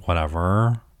 like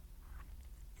whatever.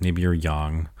 Maybe you're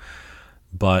young,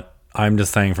 but I'm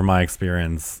just saying from my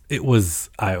experience, it was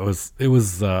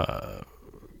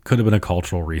could have been a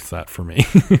cultural reset for me.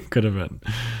 Could have been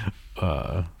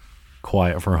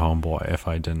quiet for homeboy if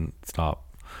I didn't stop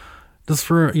just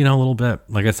for a little bit.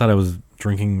 Like I said, I was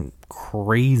drinking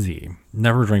crazy.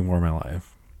 Never drank more in my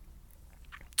life.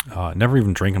 Never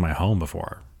even drank in my home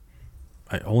before.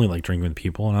 I only like drinking with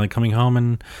people, and I like coming home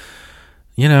and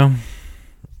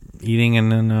eating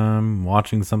and then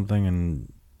watching something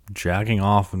and jacking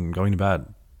off and going to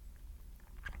bed.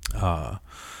 But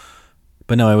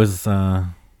no, I was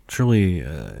truly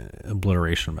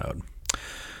obliteration mode.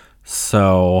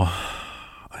 So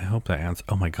I hope that answers.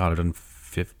 Oh my god, I've done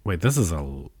wait, this is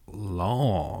a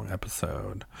long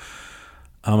episode.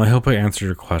 I hope I answered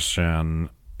your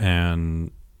question, and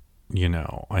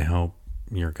I hope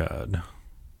you're good.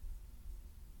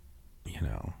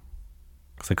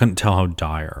 Because I couldn't tell how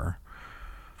dire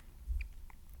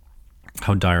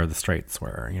the straits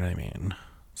were. You know what I mean?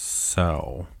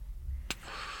 So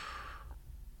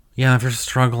yeah, if you're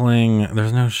struggling,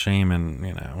 there's no shame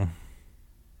in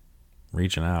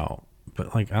reaching out.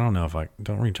 But like, I don't know if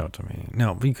don't reach out to me.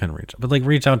 No, but you couldn't reach out. But like,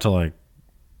 reach out to like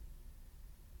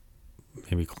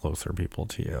maybe closer people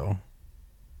to you.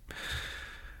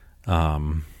 I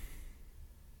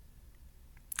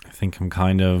think I'm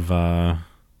kind of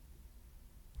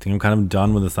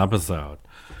done with this episode.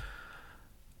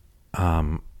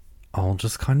 I'll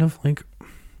just kind of like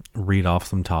read off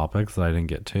some topics that I didn't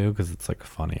get to because it's like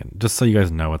funny, and just so you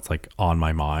guys know it's like on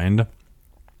my mind.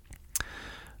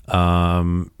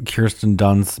 Kirsten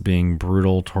Dunst being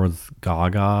brutal towards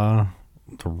Gaga,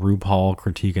 the RuPaul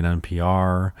critique in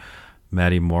NPR,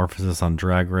 Maddie Morphosis on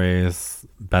Drag Race,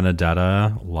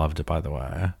 Benedetta, loved it by the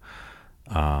way.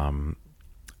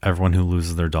 Everyone who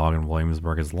loses their dog in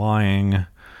Williamsburg is lying.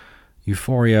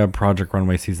 Euphoria, Project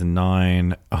Runway Season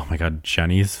 9. Oh my god,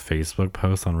 Jenny's Facebook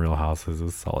post on Real Houses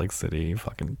of Salt Lake City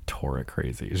fucking tore it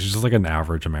crazy. She's just like an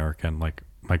average American. Like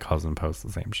my cousin posts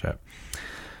the same shit.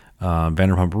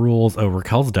 Vanderpump Rules. Oh,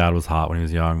 Raquel's dad was hot when he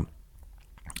was young.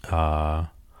 I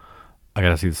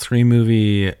gotta see the Scream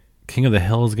movie. King of the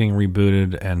Hill is getting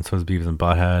rebooted, and so is Beavis and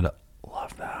Butthead.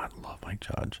 Love that. Love Mike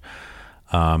Judge.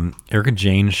 Erica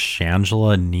Jane,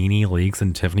 Shangela, Nene Leakes,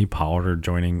 and Tiffany Pollard are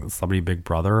joining Celebrity Big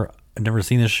Brother. I've never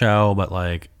seen this show, but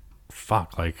like,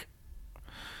 fuck, like,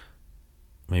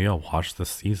 maybe I'll watch this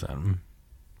season.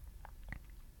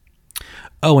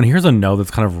 Oh, and here's a note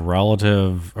that's kind of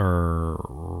relative or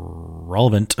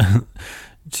relevant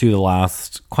to the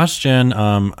last question.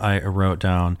 I wrote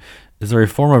down, is there a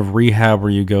form of rehab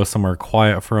where you go somewhere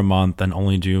quiet for a month and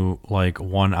only do like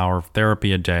 1 hour of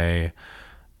therapy a day,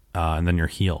 and then you're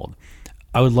healed?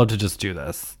 I would love to just do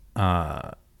this.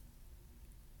 I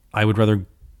would rather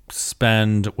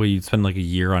spend what you'd spend like a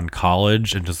year on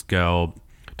college and just go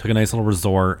take a nice little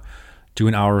resort, do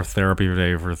an hour of therapy a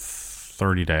day for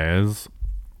 30 days.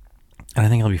 And I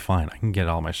think I'll be fine. I can get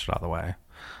all my shit out of the way.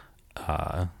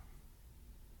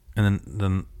 And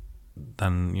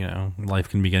then life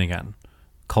can begin again.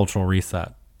 cultural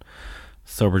reset.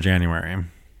 Sober January.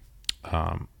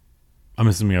 I'm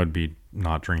assuming I would be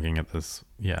not drinking at this,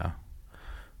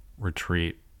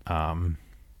 retreat. And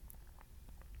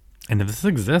if this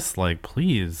exists, like,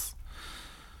 please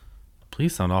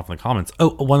sound off in the comments. Oh,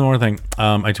 one more thing.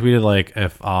 I tweeted, like,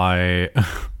 if I,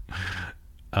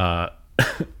 I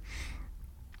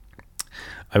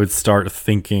would start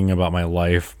thinking about my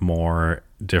life more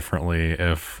differently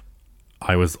if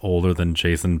I was older than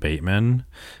Jason Bateman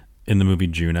in the movie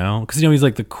Juno. Because, he's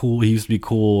like he used to be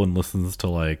cool and listens to,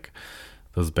 like,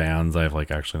 those bands. I've,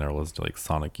 like, actually never listened to, like,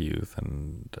 Sonic Youth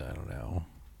and, I don't know,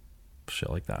 shit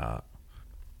like that.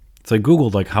 So I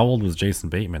Googled, like, how old was Jason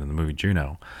Bateman in the movie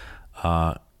Juno?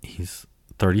 He's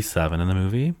 37 in the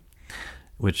movie,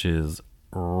 which is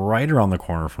right around the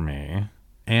corner for me.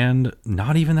 And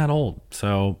not even that old.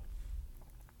 So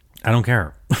I don't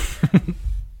care.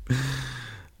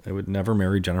 I would never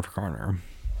marry Jennifer Garner.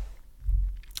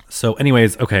 So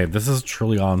anyways, okay, this has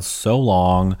truly gone so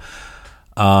long.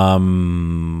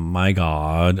 My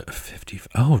God, 50.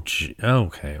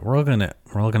 Okay. We're looking at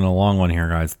a long one here,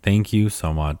 guys. Thank you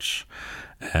so much.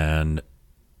 And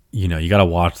you got to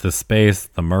watch this space.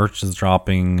 The merch is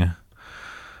dropping.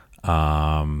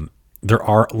 Listen,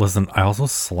 I also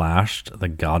slashed the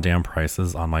goddamn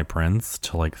prices on my prints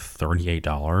to like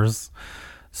 $38.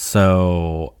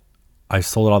 So I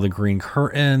sold all the green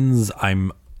curtains.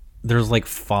 There's like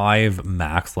 5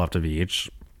 max left of each.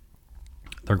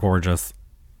 They're gorgeous.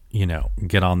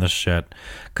 Get on this shit.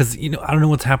 Cause I don't know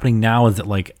what's happening now is that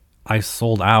like I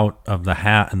sold out of the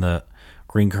hat and the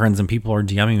green curtains and people are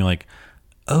DMing me like,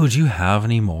 oh, do you have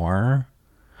any more?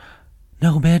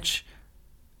 No, bitch.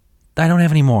 I don't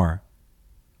have any more.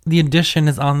 The edition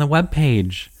is on the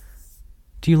webpage.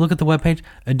 Do you look at the webpage?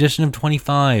 Edition of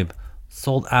 25.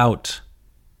 Sold out.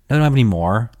 I don't have any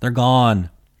more. They're gone.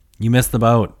 You missed the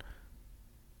boat.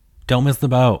 Don't miss the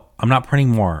boat. I'm not printing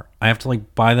more. I have to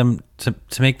like buy them to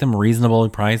make them reasonably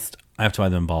priced. I have to buy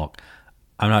them in bulk.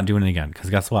 I'm not doing it again because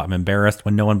guess what? I'm embarrassed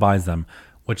when no one buys them,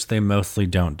 which they mostly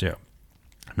don't do.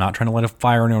 I'm not trying to light a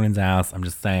fire in anyone's ass. I'm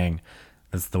just saying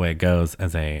this is the way it goes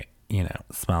as a,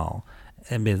 small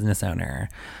business owner.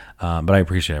 But I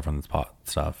appreciate it from this pot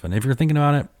stuff. And if you're thinking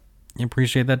about it, you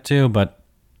appreciate that too. But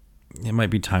it might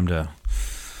be time to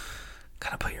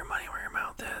kind of put your money where your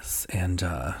mouth is. And,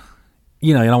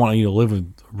 you don't want you to live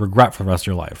with regret for the rest of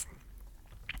your life.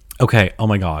 Okay. Oh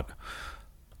my God.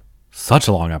 Such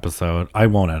a long episode. I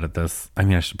won't edit this. I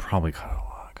mean, I should probably cut it a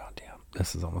lot. God damn.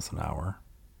 This is almost an hour.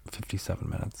 57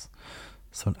 minutes.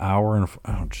 So an hour and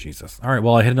oh Jesus. All right,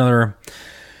 well I hit another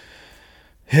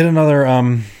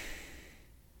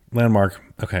landmark.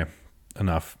 Okay.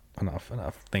 Enough.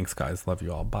 Thanks guys. Love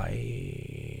you all.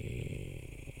 Bye.